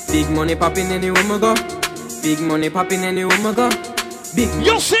 Big money popping anywhere we go. Big money popping anywhere we go. Big money.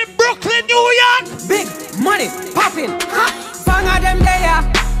 You say Brooklyn, New York. Big money popping. Bang of them there.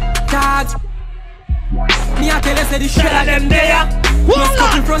 Dogs. Me a tell you say the shell of them there. Plus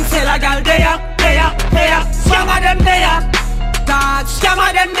couple front sell a gal there. Scam of them there. Dogs. Scam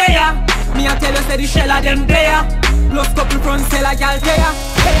of them there. Me a tell you say the shell of them there. Plus couple front sell a gal there.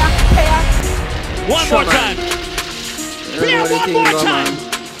 One more time. Play one more time.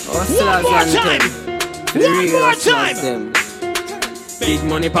 One more time. One more time. Big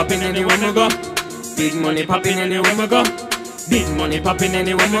money popping anywhere we go. Big money popping anywhere we go. Big money popping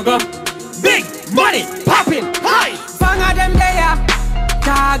anywhere we go. Big money popping. Hi. Bang of them there.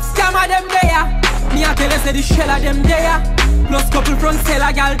 Dogs. Scam of them there. Me a tell you say the shell of them there. Plus couple front sell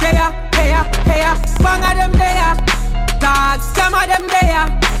a gal there. Bang of them there. Dogs. Scam of them there.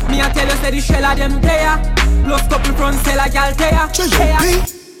 Me a tell you say the shell of them there. Plus couple front sell a gal there.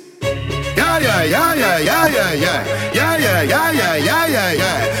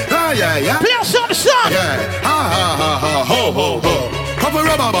 Yeah. Play some song. Ha ho. Couple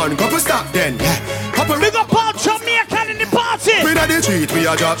rubber band, couple stop then. Couple big up all Jamaican in the party. We at the street, we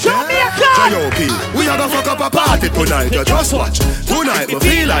a drop Jamaican. J.O.P. We a go fuck up a party tonight. You just watch. Tonight we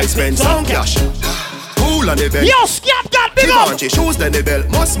feel like spend some cash. Cool on the bed. Yo, Scap got big up. She shoes then the belt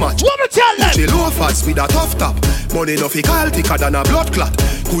must match. What me tell them? She low fast with a tough top. Money no fi call thicker than a blood clot.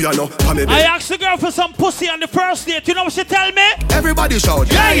 Who you know? I asked the girl for some pussy on the first date. You know what she tell me? Everybody shout.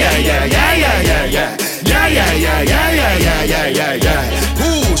 Yeah.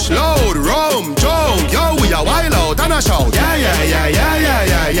 Push, load, rum, jump. Yo, we a wild out and a shout. Yeah.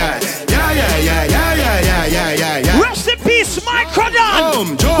 Rest in peace, Microdon.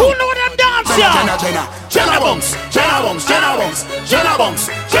 Who know them dance? Jenna Bunks,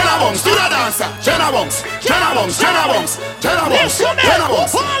 to the dancer. Jenna Bunks.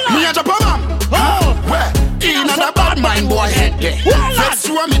 Me a Japan. Where? In a bad mind boy head there. Let's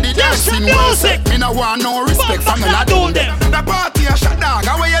show me the dancing music. Me no want no respect from me la do them. The party a shot dog,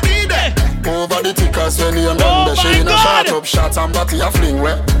 how you did it? Over the tickers when you remember she in a shot. chop shots and body a fling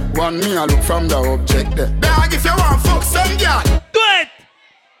where. One me I look from the object there. Dog, if you want fuck some girl, do it.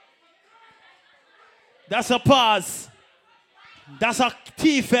 That's a pause. That's a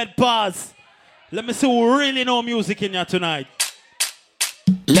T-Fed pause. Let me see who really know music in here tonight.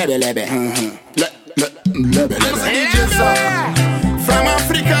 Lebe. From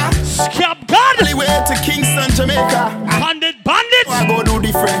Africa, Scab God, all the way to Kingston, Jamaica. Bandit. I go do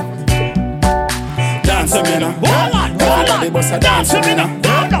different. Dance a minute. Everybody bust a dance a minute.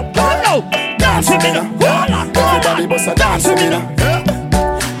 Dance a minute. Everybody bust a dance a minute.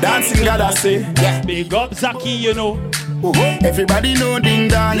 Dancing God I say. Big up Zaki, you know. Everybody know ding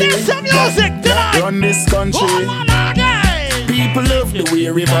dong. There's some music tonight. Run this country. People love the way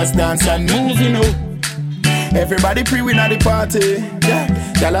rivers dance and move, you know. Everybody pre-win at the party.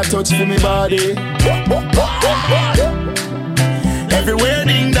 Y'all a touch for me body. Everywhere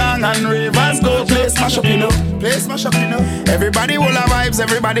ding dong and ravers go. Play smash up, you know. Everybody will have vibes.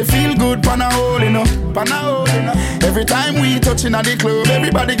 Everybody feel good. Pan a hole, you know. Every time we touching at the club,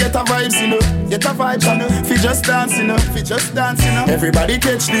 everybody get a vibes, you know. Fi just dance, you know. Everybody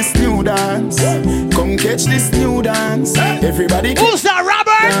catch this new dance. Come catch this new dance. Everybody catch. Who's that,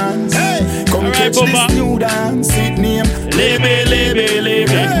 Robert? Dance. Come catch this new dance. It name Lebe.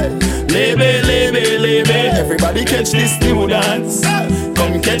 Everybody catch this new dance.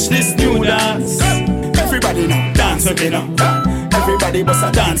 Come catch this new dance. Everybody now dance with me now. Everybody bust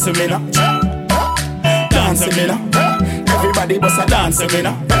a dance with me now. Dance with me now. Everybody bust a dance with me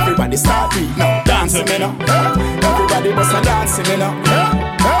now. Everybody start beat now. Dance with me now. Everybody bust a dance with me now.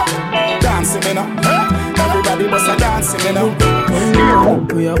 Dance with me now. Everybody bust a dance with me now.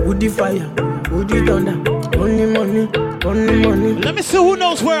 We are woody fire, woody thunder. Only money. Let me see who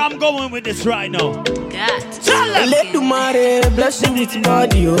knows where I'm going with this right now. Let the money bless you with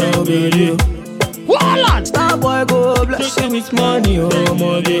body, oh baby. Wallet. Star boy go bless you with money, oh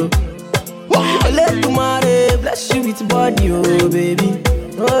baby. Let the money bless you with body, oh baby.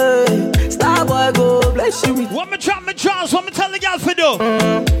 Hey. Star boy go bless you with. What me drop me draws? What me tell the girl for do?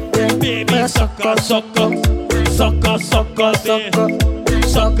 Baby, sucker, baby. Sucker.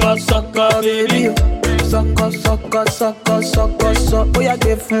 Oh, yeah,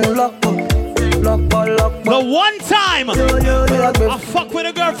 give him lock. The one time I fuck with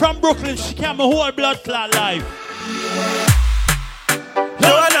a girl from Brooklyn, she came my whole blood clot life.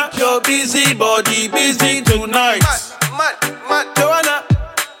 Joanna, your busy body, busy tonight. Joanna,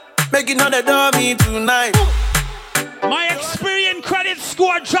 making all the dummy tonight. My Experian credit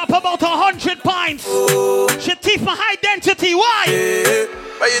score drop about 100 points. She thief my identity, why? Yeah.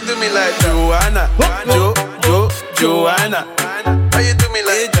 Why you do me like Joanna? Joanna. Why you do me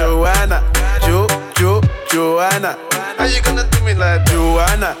like Joanna? Joanna. How you gonna do me like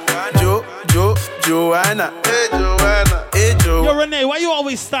Joanna? Joanna. Hey Joanna. Yo Renee, why you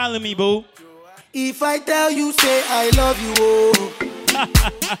always styling me, boo? If I tell you, say I love you, oh.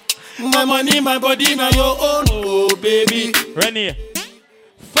 My money, my body, now your own, oh baby. Renee.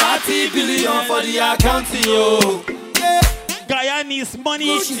 40 billion for the account, yo. Yeah. Guyanese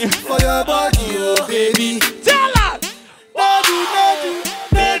money for your body, oh baby. Tell her.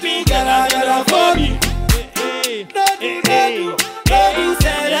 Baby, gotta for me. No do,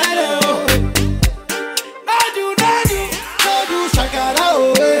 say hello. No do, shakara, oh.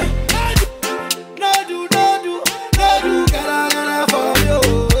 No do, gotta for you.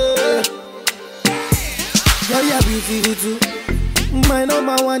 You're beautiful too. My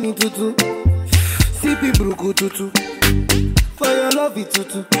number one in tutu. CP Bruku tutu. For your love it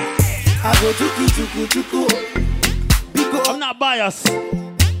tutu. I go chuku. I'm not biased.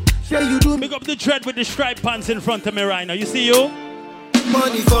 You do. Pick up the dread with the striped pants in front of me right now. You see you?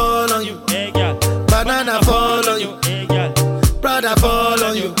 Money fall on you. Hey, girl. Banana fall on you. Hey, girl. Prada fall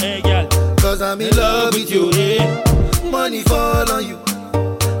on you. Hey, girl. Cause I'm in love with you. Yeah. Money fall on you.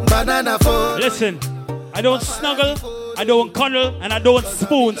 Banana fall. Listen, I don't snuggle, I don't cuddle, and I don't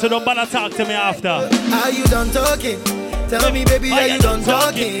spoon, so don't bother talk to me after. Are you done talking? Tell me, baby, are you done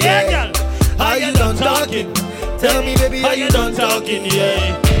talking? Yeah, girl. Are you done talking? Tell me, baby, are you done talking?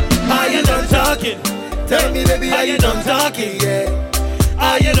 Yeah. Are you done talking? Tell me, baby, are you done talking? Yeah.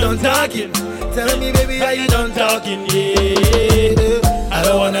 Are you done talking? Tell me, baby, are you done talking? Yeah. I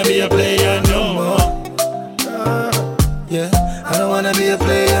don't wanna be a player no more. Yeah. I don't wanna be a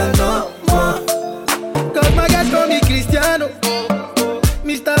player no more. Cause my guys call me Cristiano,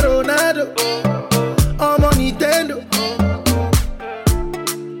 Mr. Ronaldo, I'm on Nintendo.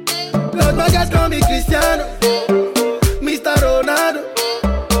 Cause my guys call me Cristiano, Mr. Ronaldo,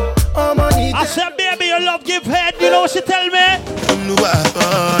 I'm on Nintendo. I said, baby, your love give head, you know what she tell me?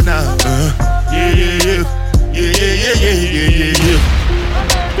 Yeah.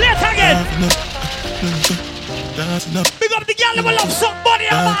 Play it again. Big up the girl that will love somebody in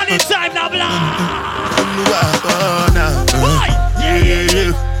the morning time now, blah. Boy.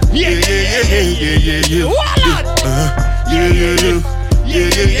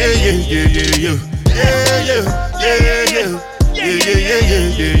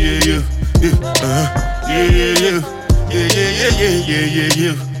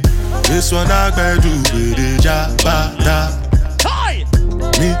 This one I better do with the jabba.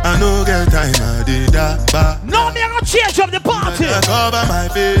 Me, I no get time, I did that. No, me, I gonna change up the party. Cover my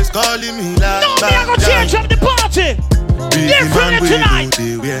face, calling me like. No, me, I gonna change up the party. Different tonight.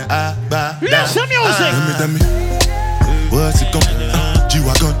 Listen music. Tell me, what's it gon'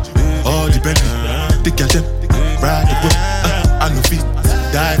 G-Wagon, all the Bentley, the girl them, ride the whip, I no feet,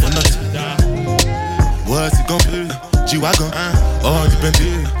 die for nothing. What's it gon' G-Wagon, all the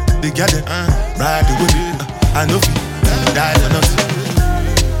Bentley, the girl them, ride the whip, I no feet, die for nothing.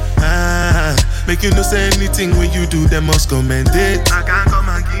 Make you no say anything when you do, them must commend it. I can't come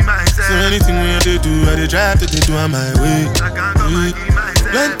and give myself. So anything when they do, I they drive to do on my way. I can't come and give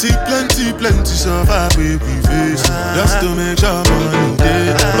myself. Plenty survive we face. Just to make sure money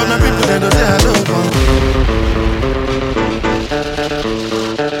day. But my people they don't say I don't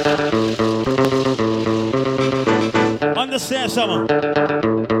want. Understand something?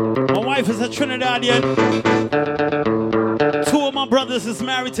 My wife is a Trinidadian. Two of my brothers is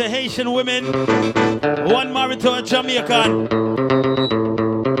married to Haitian women. One married to a Jamaican.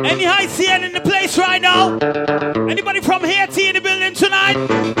 Any Haitian in the place right now? Anybody from Haiti in the building tonight?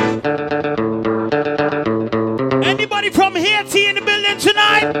 Anybody from Haiti in the building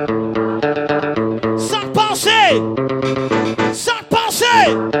tonight? Sac passé! Sac passé!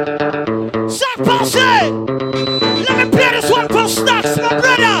 Sac passé! Let me play this one for Stacks, my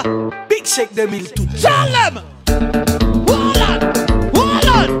brother! Big shake them in too. Tell them!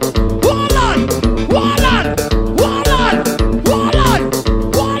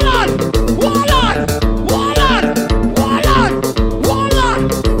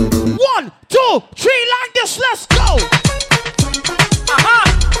 Let's go!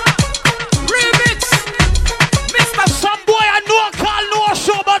 Remix! Mr. Some boy I know I call no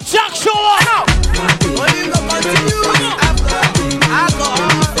show, but Jack show up!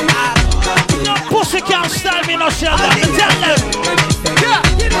 No pussy can't style me, no shell. Tell them!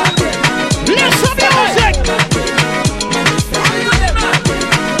 Listen music!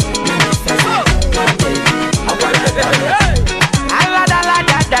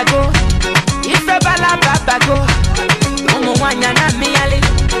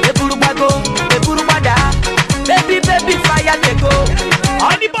 Baby, fire they go.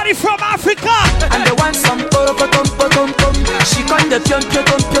 Anybody from Africa? And they want some potom. She con the pion.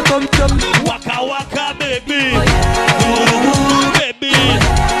 Waka waka baby. Baby.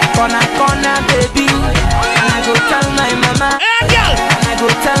 Corner baby. And I go tell my mama. Hey girl. And I go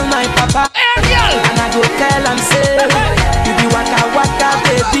tell my papa. Hey girl. And I go tell him say, you be waka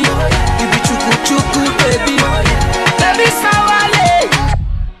baby. You be chuku baby. Baby sawale.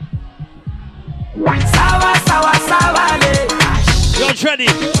 Sawale. You're ready.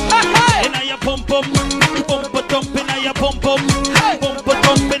 Inna your pum pum inna your pum pum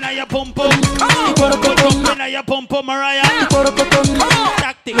inna your pum inna your pum Mariah.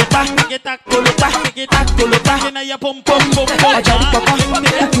 Tactic inna your pum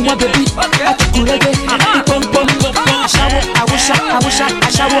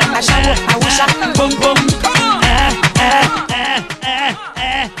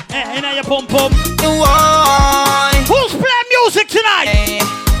inna your pum. Who's playing music tonight?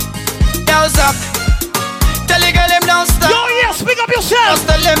 Yow's up. Tell the girl them don't stop. Yo, yes, pick up yourself. Just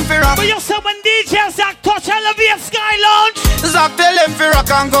tell them fi rock. But yourself when DJ Zach touch Elevate Sky Lounge. Zach tell them fi rock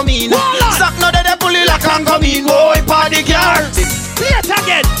and come in. Zach know that they pull it like and come in. Boy, party girls. Play it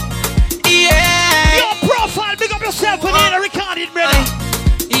again. Yeah. Your profile, pick up yourself when you're recording, brother.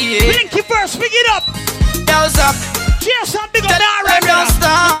 Yeah. Blinky verse, pick it up. Yow's up. Jason, big up that right now.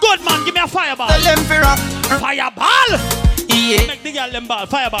 Good man, give me a fireball. Tell them fi rock. Fireball? Yeah. Make the girl them ball,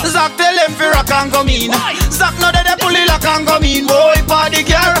 fireball. Zach tell them fi rock and come in. Zach know that they pull it like and come in. Boy, party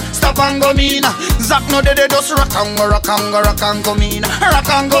girl, stop and come in. Zach know that they just rock and come in. Rock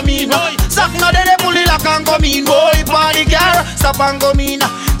and come in. Zach know that they pull it like and come in. Boy, party girl, stop and come in.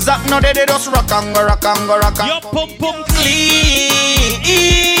 Zach know that they just rock and your pum pum clean.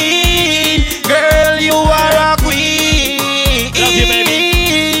 Girl, you are a queen. Love you,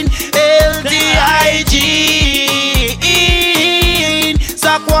 baby. LTIG.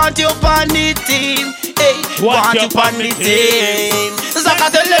 Zach want you on the team. Hey, want you on the team. Zach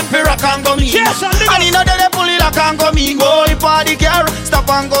tell them fi rock and come in. And you know that they pull it lock and go mean. Boy, party car, stop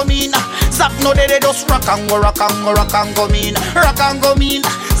and go mean. Zach no they just rock and go, rock and go, rock and go mean. Rock and go mean.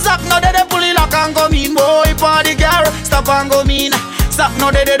 Zach no they pull it lock and go mean. Boy, party car, stop and go mean. Zach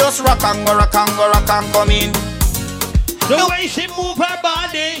no they just rock and go, rock and go, rock and go mean. The way she move her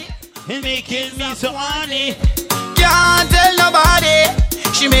body, it making me so horny. Can't tell nobody,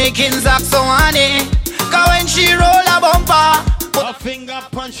 she making Zach so horny. Cause when she roll a bumper, a finger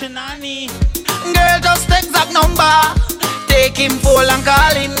punching Annie. Girl just take Zach number, take him full and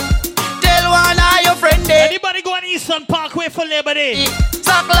call him. Tell one of your friend there. Anybody go on Eastern Parkway for Labor Day?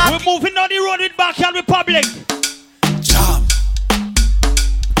 Zach like we're moving down the road with Backyard Republic. Jam.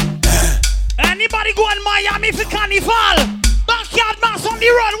 Anybody go on Miami for Carnival? Backyard mass on the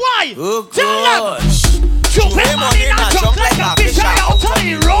road, why? Oh tell them. Jumping money not jump like a fish out on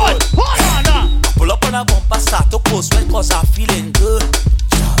the road. Hold on. Pull up on a bumper, start to post when cause I'm feeling good.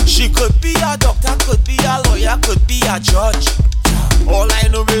 She could be a doctor, could be a lawyer, could be a judge. All I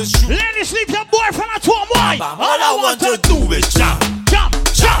know is you. Ladies, leave your boyfriend at home, why? All I want to do is jump, jump,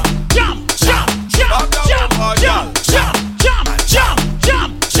 jump, jump, jump, jump, jump, jump, jump, jump, jump,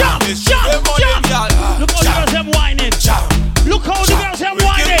 jump, jump, jump. Look how the girls them whining. Look how the girls them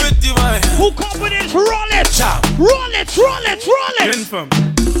whining. Who come with it? Roll it, roll it, roll it, roll it.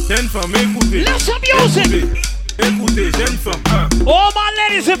 Jeune femme, écoutez. Let's some music. Écoutez, jeune femme. Oh my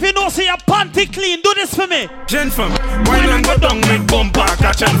ladies, if you don't see your panty clean, do this for me. Jeune femme, why don't go down make bumper,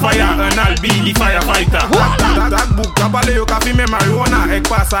 catch on fire, and I'll be the firefighter. That book, kabale yo kafi me marijuana, ek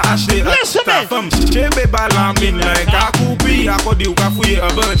pasa acheter. Listen me. Femme, chebe balamin like a coupi, akodi yo kafuye a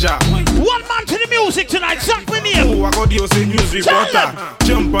banja. One man to the music tonight, Zach Winnie. Oh, akodi yo say news reporter.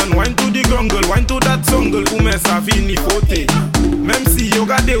 Jump and wine to the jungle, wine to that jungle, oume sa fini fote. Même si yo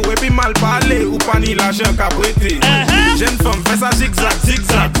gade ou epi mal parler, ou pani la jen ka prete. Jeune femme, fais ça zigzag,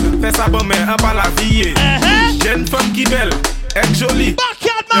 zigzag. Fais ça bon mais un pas la vie. Jeune femme qui belle, est jolie.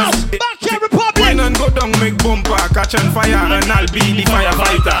 Backyard mouse, Backyard Republic. Wine and go down, make bumper, catch on fire, and I'll be the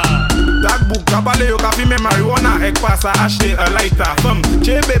firefighter. That book, kabale yo kafi me marijuana, ek pasa acheter a lighter. Femme,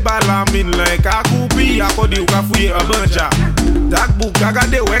 chebe balamin like a coupi, akodi yo kafuye a banja. That book,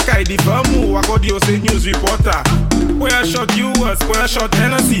 kagade wek ay di famu, akodi yo say news reporter. Where shot US, where shot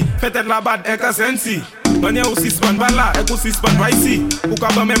Hennessy, faites la bad ek a sensi. Manye ou sispan bala, ek ou sispan vaisi. Ou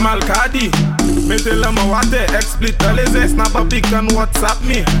kaba me mal kadi. Mete la ma wate, explit leze, snap a pic and WhatsApp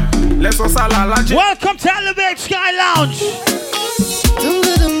me. Leso sala la je. Welcome to Elevate Sky Lounge.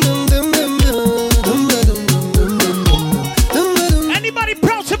 Anybody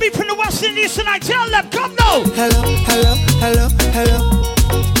proud to be from the West Indies tonight? Tell them, come now. Hello, hello, hello, hello.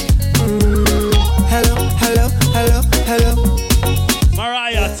 Hello, hello, hello, hello.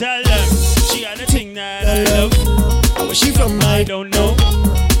 Mariah, tell them she had a thing that I love. Where she from? I don't know.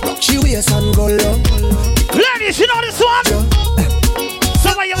 Rock she waist and go low. Ladies, you know this one?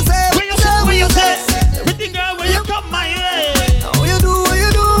 So what you say? What you say? What you say? Pretty girl, when you come my way. What you do? What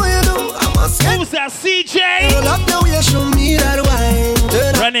you do? What you do? I must get. Who's that? CJ? Roll up now, you show me that wine.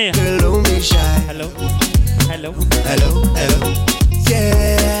 Turn up, Run girl, don't be shy. Hello, hello, hello, hello.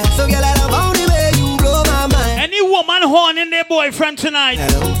 Yeah. So girl, I love how the way you blow my mind. Any woman horning their boyfriend tonight?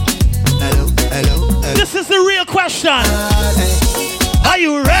 Hello, hello, hello, hello. This is the real question. Are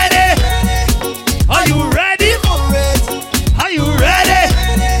you ready? Are you ready for it? Are you ready?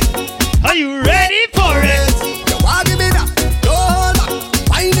 Are you ready for it? You want give me that? No hold back.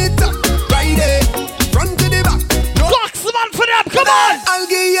 Wind it up, right there, front to the back. No Boxman for them, come on! I'll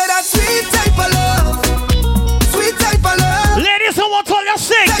give you that sweet type of love, sweet type of love. Ladies, I want all you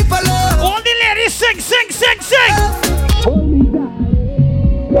sing. Type of love. All the ladies sing, sing, sing, sing. Hold me back.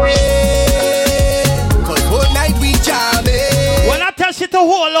 Cause whole night we jamming. When I tell you to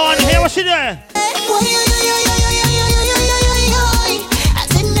hold on, hear what she do. I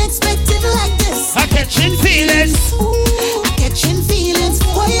didn't expect it like this. I catching feelings. I catching feelings.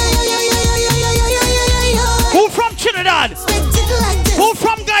 Who from Trinidad? Like who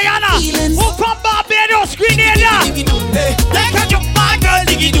from Guyana? Who from Barbados, Grenada? Take a jump, my girl,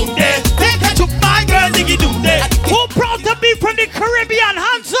 diggy doom day. Take a jump, my girl, diggy doom day. Who proud to be from the Caribbean?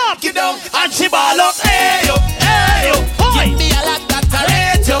 Hands up. Get down and she ball up. Hey yo, hey yo, give me a lot that I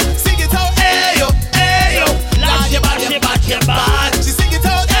rate you. Sing it out, hey yo, hey yo. Lord, you bad, you bad. She sing it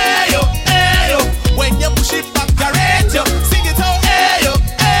out, hey yo, hey yo. When you push it back, I rate you. Sing it out, hey yo,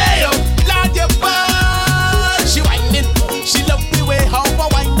 hey yo. Lord, you bad. She whining, she love the way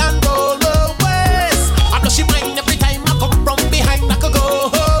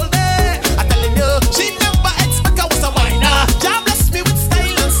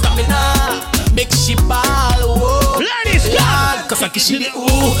Give she the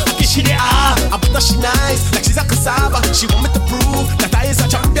ooh, give she the ah. I put her she nice, like she's a cassava. She want me to prove that I is a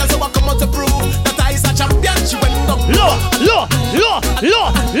champion, so I come out to prove that I is a champion. She went up low.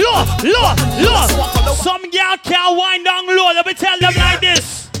 Some girl can't wind down low. Let me tell them like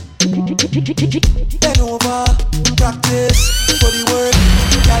this. Bend over, practice for the work,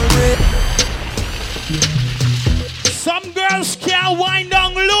 calibrate. Some girls can't wind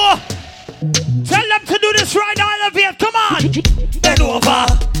down low. Tell them to do this right now, Elevate. Come on. Bend over,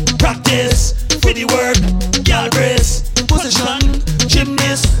 practice for the work, girl brace, position,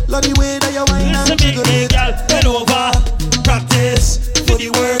 gymnast. Love the way that you whine and jiggle it. Bend over, practice for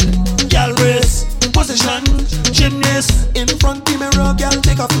the work, girl brace, position, gymnast. In front the mirror, girl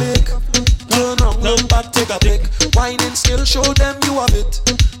take a flick. Turn around, look back, take a pic. Whining skill, show them you have it.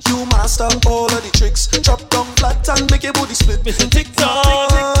 You master all of the tricks. Drop down flat and make your booty split. Mr. TikTok,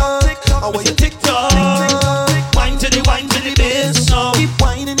 I want your TikTok. Wine to the bass now. Keep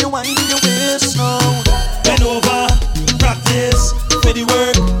whining your waist now. Bend over, practice for the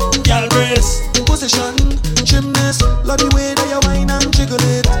work, girl brace, position, gymnast. Love the way that you whine and jiggle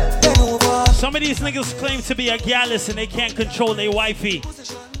it. Bend over. Some of these niggas claim to be a gallus and they can't control their wifey.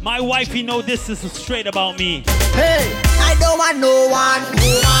 My wifey know this is straight about me. Hey, I don't want no one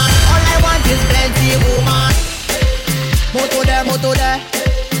woman. All I want is plenty woman. Moto there.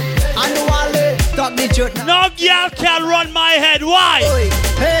 And the wale, talk the truth now. No girl can run my head. Why?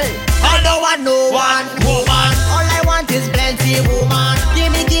 Hey, I don't want no one woman. All I want is plenty woman.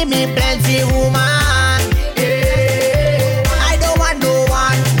 Give me plenty woman. Hey, I don't want no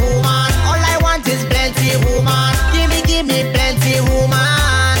one woman. All I want is plenty woman. Give me plenty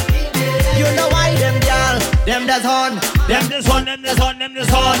woman. You know why them girl, them that's on. Them this on.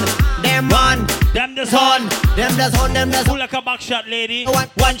 Them that's Pull like a back shot, lady.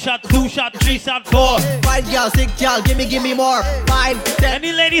 One shot, two shot, three shot, four. 5 girl, 6 girl, give me more. 5, 10.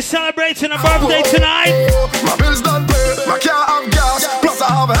 Any ladies celebrating a birthday tonight? My bills don't pay, my car have gas. Plus I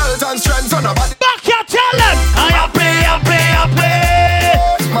have health and strength on the body. Back here, tell them. I pay.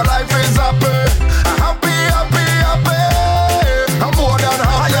 My life is happy. Happy. I'm more than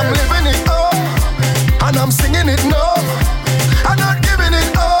happy. I am living it up. And I'm singing it now. I'm not giving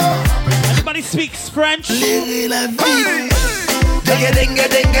it up. Anybody speaks French? Hey.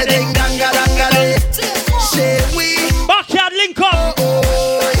 Backyard link up.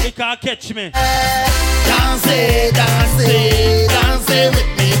 You can't catch me. Dance with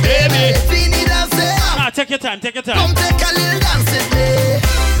me, baby. Nah, take your time. Come take a little dance with me.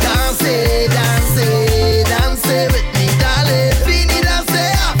 Dance with me, darling. Fini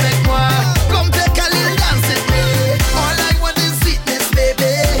danser avec moi. Come take a little dance with me. All I want is sweetness,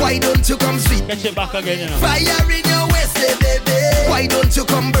 baby. Why don't you come sweet? Catch it back again, you know. Fire in your waist, baby. Why don't you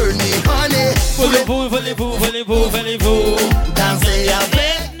come burn me, honey? Voulez-vous. Dansez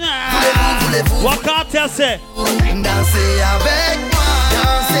avec. Voulez-vous. What cartel say? Dansez avec moi.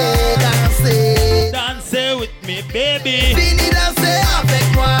 Dansez with me, baby. Fini danser avec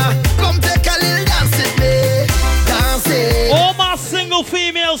moi. Come take a little dance with me. Dansez. All my single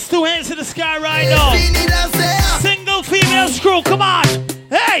females, 2 hands to the sky right now. Fini danser. Single female screw, come on.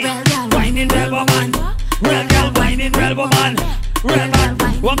 Hey. Real girl, whining real woman. Real girl, whining real woman. Real man.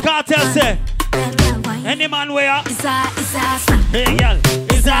 What cartel say? Any man where? Is that Hey girl,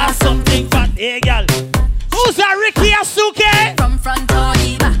 is that something fat? Hey girl. Who's that, Ricky Asuke? from front or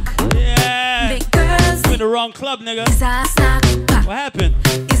the back? Yeah. Big girls. I'm in the wrong club, nigga. Is that snack pack? What happened?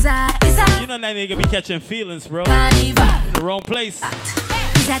 Is that You know that nigga be catching feelings, bro. carnival? In the wrong place.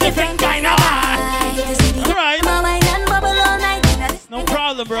 Is a different kind of vibe. Alright. Wine and bubble all night. No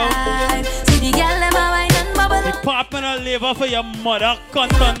problem, bro. See the girl them a wine and bubble. You popping a liver for your mother,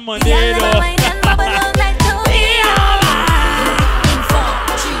 cunt on Monday, Girl them a wine and bubble all night.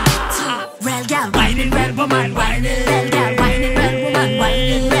 Real girl whining, real woman whining. Real girl whining, real woman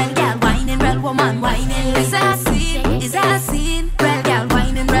whining. Real girl whining, real woman whining. Is that scene? Real girl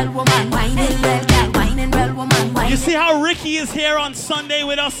whining, real woman whining. Real girl whining, real woman whining. You see how Ricky is here on Sunday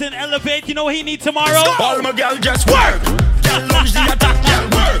with us in Elevate? You know what he needs tomorrow? All my girl just work. Girl lunge the attack, girl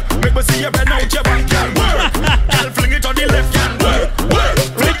work. Make me see you bend out your back, girl work. Girl fling it on the left, girl work.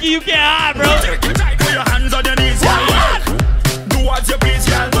 Ricky, you can't hide, bro. Take it tight with your hands on your knees, girl work. Do what you please,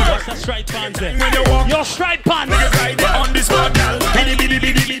 girl work. What's that straight pants there? When you walk, your straight pants. when you ride it on this spot, girl. Biddy biddy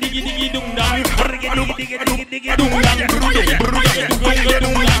biddy biddy biddy dum dum.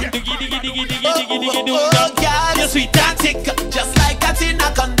 Your sweet tactic, just like a tin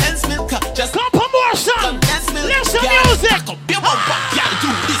of condensed milk. Just come for more son. Listen music. Girl, do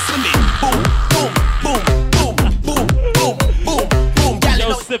this with me. Boom. Girl,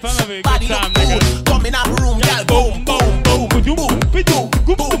 Yo, Steph, I'm having a good time, nigga. Come in our room, girl. Boom.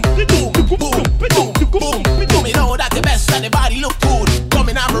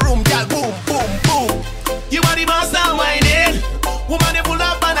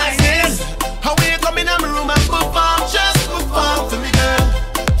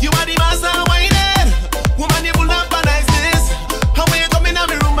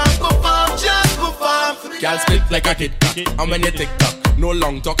 like a Kit Kat. And when you tick tock, no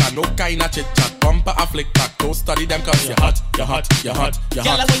long talk and no kind of chit chat. Bumper a flick back, don't study them cause you're hot, you're hot, you're hot, you're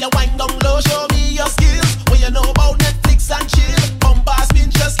hot. Girl, when you wind down low, show me your skills. When you know about Netflix and chill, bumper spin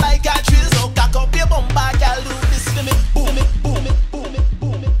just like a drill. So cock up your bumper, girl, do this to me. Boom it, boom it, boom it,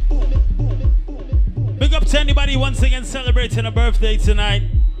 boom it, boom it, boom it, boom it. Big up to anybody once again celebrating a birthday tonight.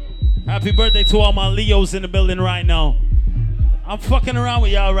 Happy birthday to all my Leos in the building right now. I'm fucking around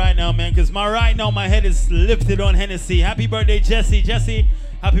with y'all right now, man, because right now my head is lifted on Hennessy. Happy birthday, Jesse. Jesse,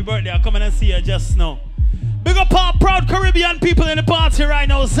 happy birthday. I'll come in and see you just now. Big up all proud Caribbean people in the party right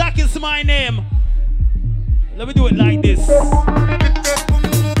now. Zach is my name. Let me do it like this.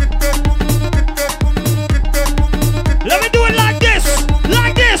 Let me do it like this.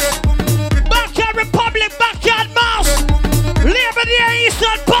 Like this. Backyard Republic, Backyard Mouse. Labor Day,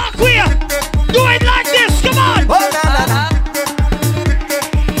 Eastern Parkway. Do it like this. Come on. Oh, na, na, na.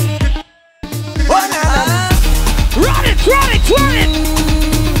 Run it!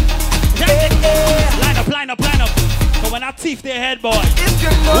 Line up. But when I thief their head, boy.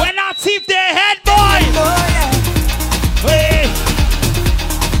 When I thief their head, boy.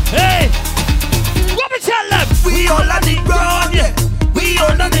 Hey. What me tell them? We all on the ground, yeah. We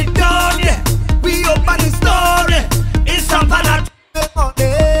all on the down, yeah. We up on the store, yeah. It's up on that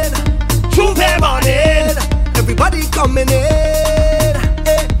Tuesday morning. Everybody coming in.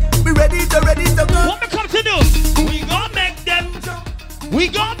 Hey, we ready to go. What me come to do? We gon' make them. We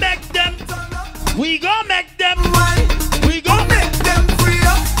gon' make them. We gon' make them. We gon' make them free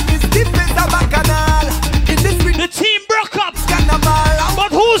up. It's different as a bacchanal. The team broke up.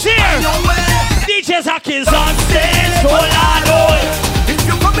 But who's here? DJ Zach is on stage. If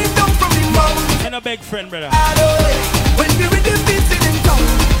you're coming down from the mountain, and a big friend, brother. When we with the beats in town,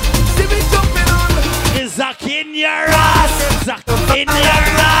 see me jumping on. Is Zach in your ass? Zach in your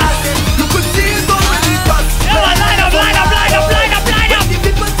ass. You could see it already fast. Line up. The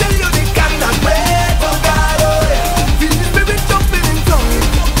people tell you they cannot wait for God. Feel the spirit jumping in town.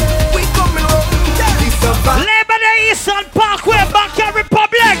 We coming home. Labor Day, Eastern Parkway, Backyard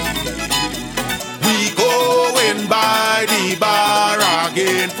Republic. We going by the bar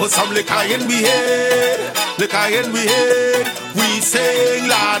again. Put some liquor in we head. We sing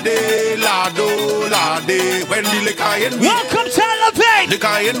la de, la do, la de. When the liquor in we welcome to Elevate.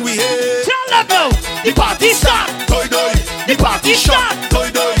 Liquor in we head. Tell them no. The party start. Toy doy. The party shot. Toy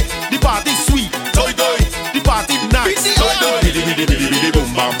doy. The party sweet. Toy doy. The party nice. Toy doy. Bidi bidi bidi bidi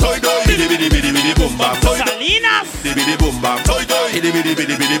boom bam. Toy doy. Bidi bidi bidi bidi boom bam. Toy doy. Salinas. Bidi bidi boom bam. Toy doy. Bidi bidi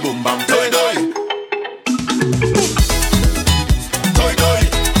bidi bidi boom bam. Toy doy. Toy doy.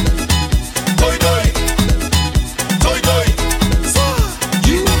 Toy doy. Toy doy. So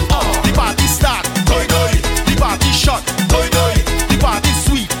you are the party start. Toy doy. The party shot. Toy doy. The party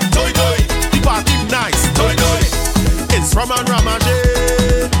sweet. Toy doy. The party nice. Toy doy. It's Rama Ramajé.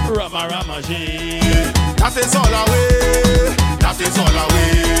 That is all away. That is all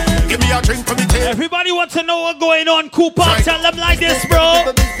away. Give me a drink for me tail. Everybody wants to know what's going on, Cooper. Right. Tell them like this,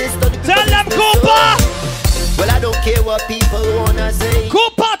 bro. Tell them, Cooper. Well, I don't care what people wanna say.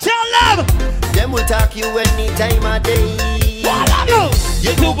 Cooper, tell them. Them will talk you any time of day. What I do?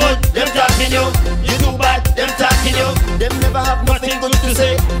 You too good, them talking you. You too bad, them talking you. Them never have nothing good to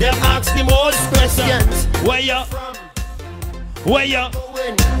say. Them ask the most questions. Where you? Where you?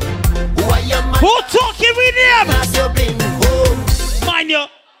 Who talking with them? Mind you.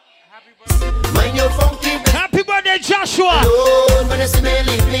 Mind your funky. Happy birthday, Joshua. Alone, when you see me,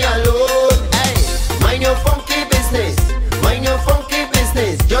 leave me alone. Hey, mind your funky business. Mind your funky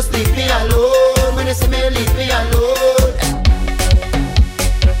business. Just leave me alone. When you see me, leave me alone.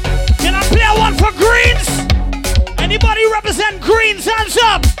 Can I play one for Greens? Anybody represent Greens? Hands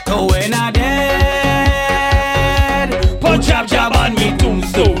up. So when I dead, put jab on me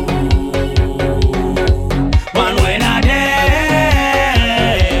tombstone. Man, when I dead,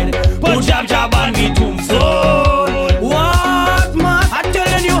 put jab on me tombstone. What man? I'm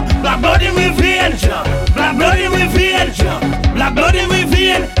telling you, black blood in my vein, black blood in my vein, black blood in my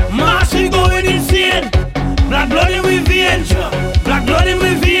vein. Massive going insane. Black blood in my vein, black blood in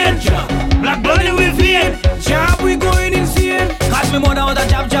my vein, black blood in my vein. Jab we going insane. Cause me mother was a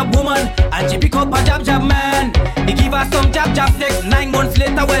jab woman, and she pick up a jab man. He give her some jab sex. 9 months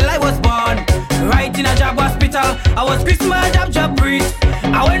later, well I was born. Right in a jab hospital, I was Christmas jab priest.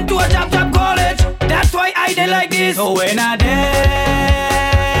 I went to a jab college. That's why I did like this. So when I dead,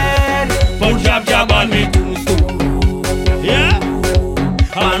 put jab on me tombstone. Yeah.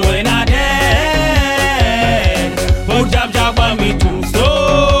 And when I dead, put jab on me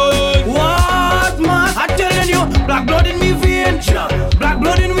tombstone. What man? I'm telling you, black blood in me vein, black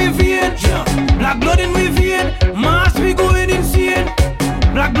blood in me vein, black blood in me vein.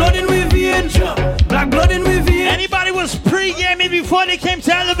 Everybody came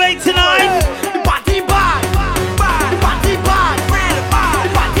to elevate tonight. Party bad, bad, party bad, real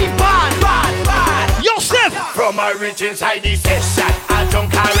bad, party bad, bad, bad. Yo, Steph! From my rich inside the session, I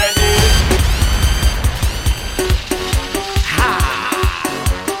drunk already.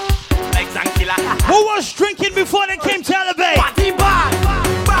 Who was drinking before they came to elevate? Party bad,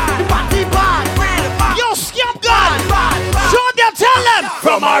 bad, party bad, real bad. Yo, Scamp God! Show them, tell them!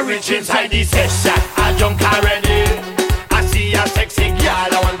 From my rich inside the session, I drunk already. I see a sexy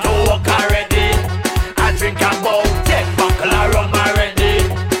girl, I want to walk already. I drink about 10 buckle of rum already.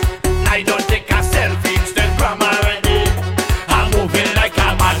 I don't take a selfie, Instagram already. I'm moving like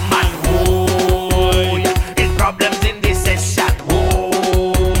a madman, whoa. It's problems in this session, whoa.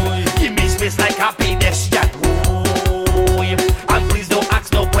 Give me space like a pedestrian, whoa. And please don't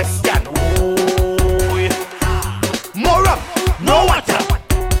ask no question, whoa. More rum, no water,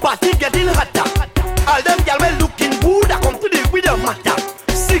 party getting hotter. All them girls well looking good, I come to the with the matter.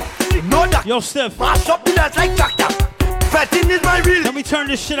 Sick, no that. Yo, Steph. Mash up the dance like tractor. Fetting is my real. Can we turn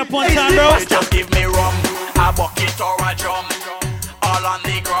this shit up one time, bro? Just give me rum, a bucket or a drum. All on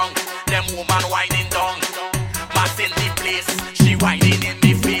the ground, them woman whining down. Mass in the place, she whining in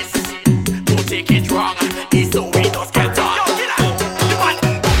the face. Don't take it wrong, it's so we just get on.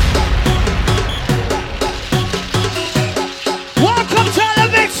 Welcome to the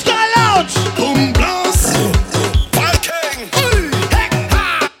Big Sky Lounge. Boom blast, Viking,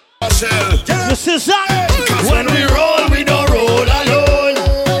 This is up. When we roll, we don't roll alone.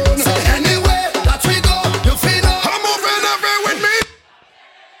 So anyway that we go, you feel no. I'm moving every with me.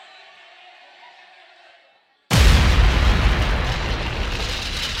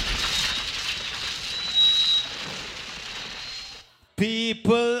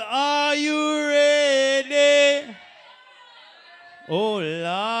 People, are you ready? Oh,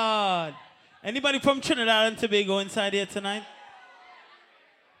 Lord. Anybody from Trinidad and Tobago inside here tonight?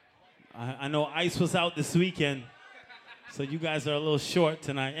 I know Ice was out this weekend, so you guys are a little short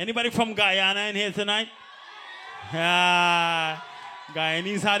tonight. Anybody from Guyana in here tonight? Guyanese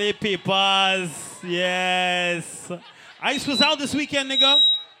had their papers. Yes. Ice was out this weekend, nigga.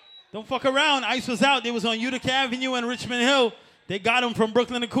 Don't fuck around. Ice was out. They was on Utica Avenue and Richmond Hill. They got him from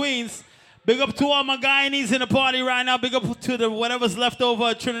Brooklyn to Queens. Big up to all my Guyanese in the party right now. Big up to the whatever's left over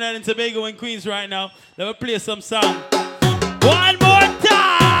at Trinidad and Tobago and Queens right now. Let me play some song. One more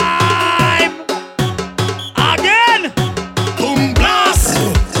time. Again. Boom blast,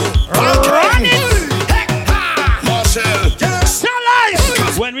 Run it. Marshall, Tell us.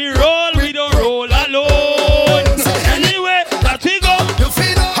 When we roll, we don't roll alone. Anyway, that we go. you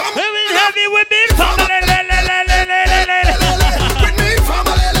feel no. Heavy, heavy with big family. With me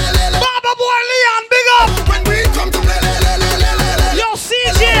family, Baba boy Leon, big up. when we come to Yo,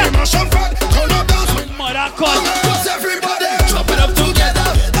 CJ. mash up and turn up dance with Mother cut. us everybody. Jump it up together,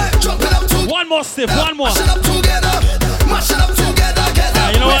 jump it up together. One more stiff, one more. Mash it up together, mash it up together,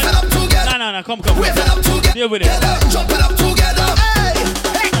 together. You know what? Wave it up together, No, come. wave it up together. Deal with it. Jump it up together.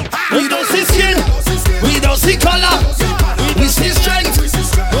 We don't see skin, we don't see color. We see strength,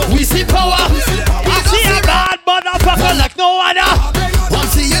 we see power. I see a bad motherfucker like no other.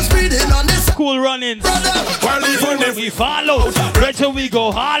 Once he is breathing on this Cool runnings. Well, even if We follow. Right till we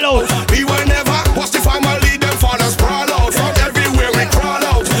go hollow. we were never was the family, them fathers sprawl out. From everywhere we crawl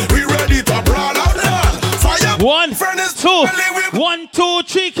out. We ready to brawl out. Fire. One, Furnace, two. family, we- 1, 2,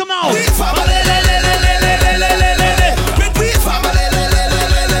 3, come out. we family, le, le, le, le, le, le, le, le, le, le. With we family, le, le, le,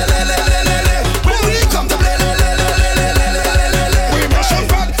 le, le, le, le, le, le, le. When we come to play, le, le, le, le, le, le, le, le, le. We mash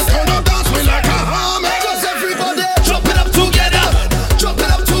up and turn up dance, we like a army. Cause everybody jump it up together, jump it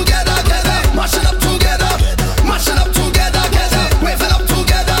up together, together. Mash it up together, mash it up together, together. Wave it up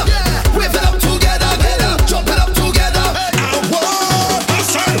together, wave it up together, together. Jump it up together. And whoa, I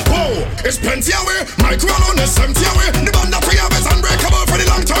said whoa, it's plenty away. My crown on is empty away. The band that we have is unbreakable for the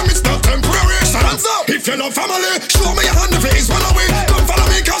long term. It's not temporary. So hands up if you're not family. Show me your hand if it is one away. Come follow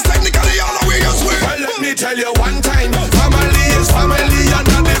me, cause technically all the way is way. Well, let me tell you one time, family is family and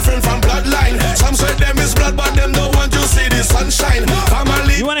not different from bloodline. Some say them is blood, but them don't want you see the sunshine.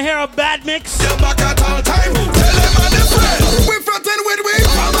 Family. You want to hear a bad mix? You're back at all time. Tell them on the friend. We frontin' with we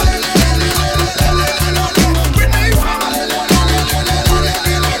family. With me family.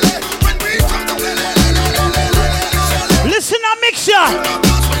 When we come to Listen to mixture.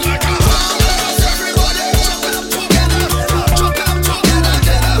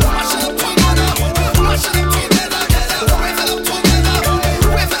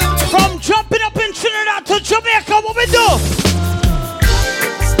 From jumping up in Trinidad to Jamaica, what we do?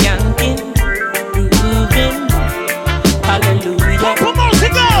 Skanking,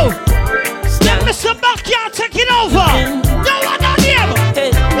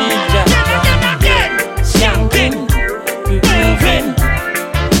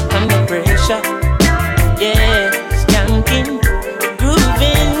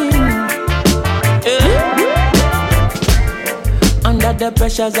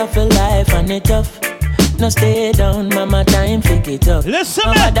 pressures of your life and it tough. No stay down, mama, time pick it up. Listen,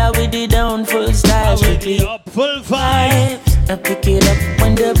 no matter with the down full style, strictly up full vibes. I pick it up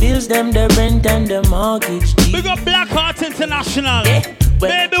when the bills, them, the rent and the mortgage. We got Blackheart International. Yeah.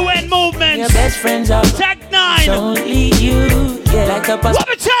 Baby when movements. Your best friends are Tech 9. Only you. Yeah, like a what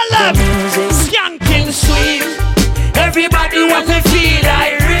me tell them? Skanking sweet. Everybody want to feel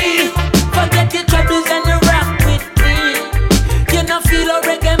Irene. Forget your troubles and the rock with me. You know feel a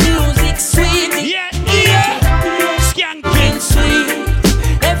reggae music sweet. Yeah. Skanking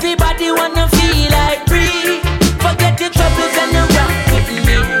sweet. Everybody wanna feel like free. Forget your troubles and the rock with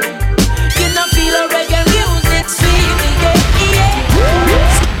me. You know feel a reggae music sweet.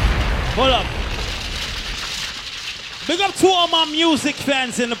 Hold up. Big up to all my music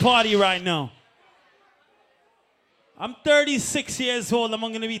fans in the party right now. I'm 36 years old. I'm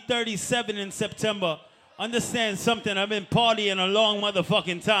going to be 37 in September. Understand something. I've been partying a long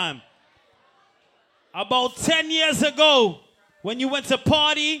motherfucking time. About 10 years ago, when you went to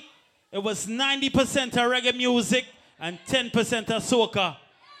party, it was 90% of reggae music and 10% of soca.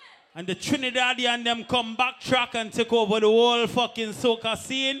 And the Trinidadian them come backtrack and take over the whole fucking soca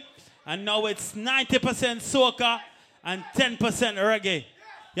scene. And now it's 90% soca and 10% reggae.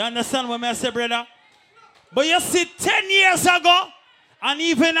 You understand what I say, brother? But you see 10 years ago, and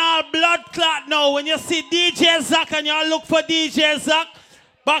even our blood clot now, when you see DJ Zach and you look for DJ Zach,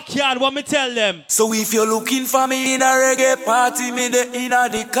 backyard, what me tell them? So if you're looking for me in a reggae party, me the inna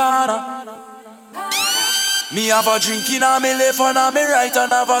the corner. Me have a drink in a me left and a me right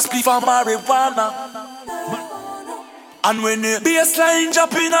and have a spliff of marijuana. And when the bassline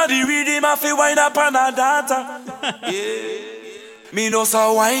drop in a the rhythm, I feel wind up on a data. Yeah. Me know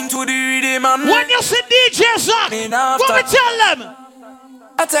so wine to the rhythm and when you see DJ Zach, what me tell them?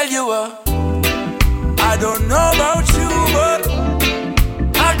 I tell you what, I don't know about you, but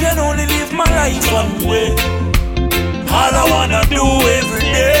I can only live my life one way. All I wanna do every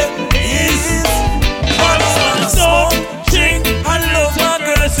day is have some smoke, drink, and love my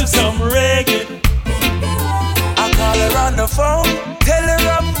girls to some reggae. I call her on the phone, tell her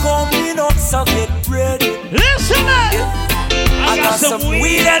I'm coming up, so get ready. Listen, man. I got some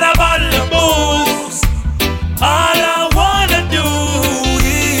weed and a bottle of booze. All I wanna do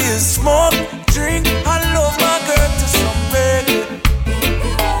is smoke, drink, and love my girl to some reggae.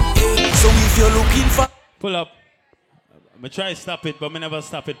 Yeah. So if you're looking for... Pull up. I try to stop it, but I never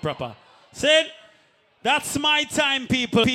stop it proper. Say, that's my time, people.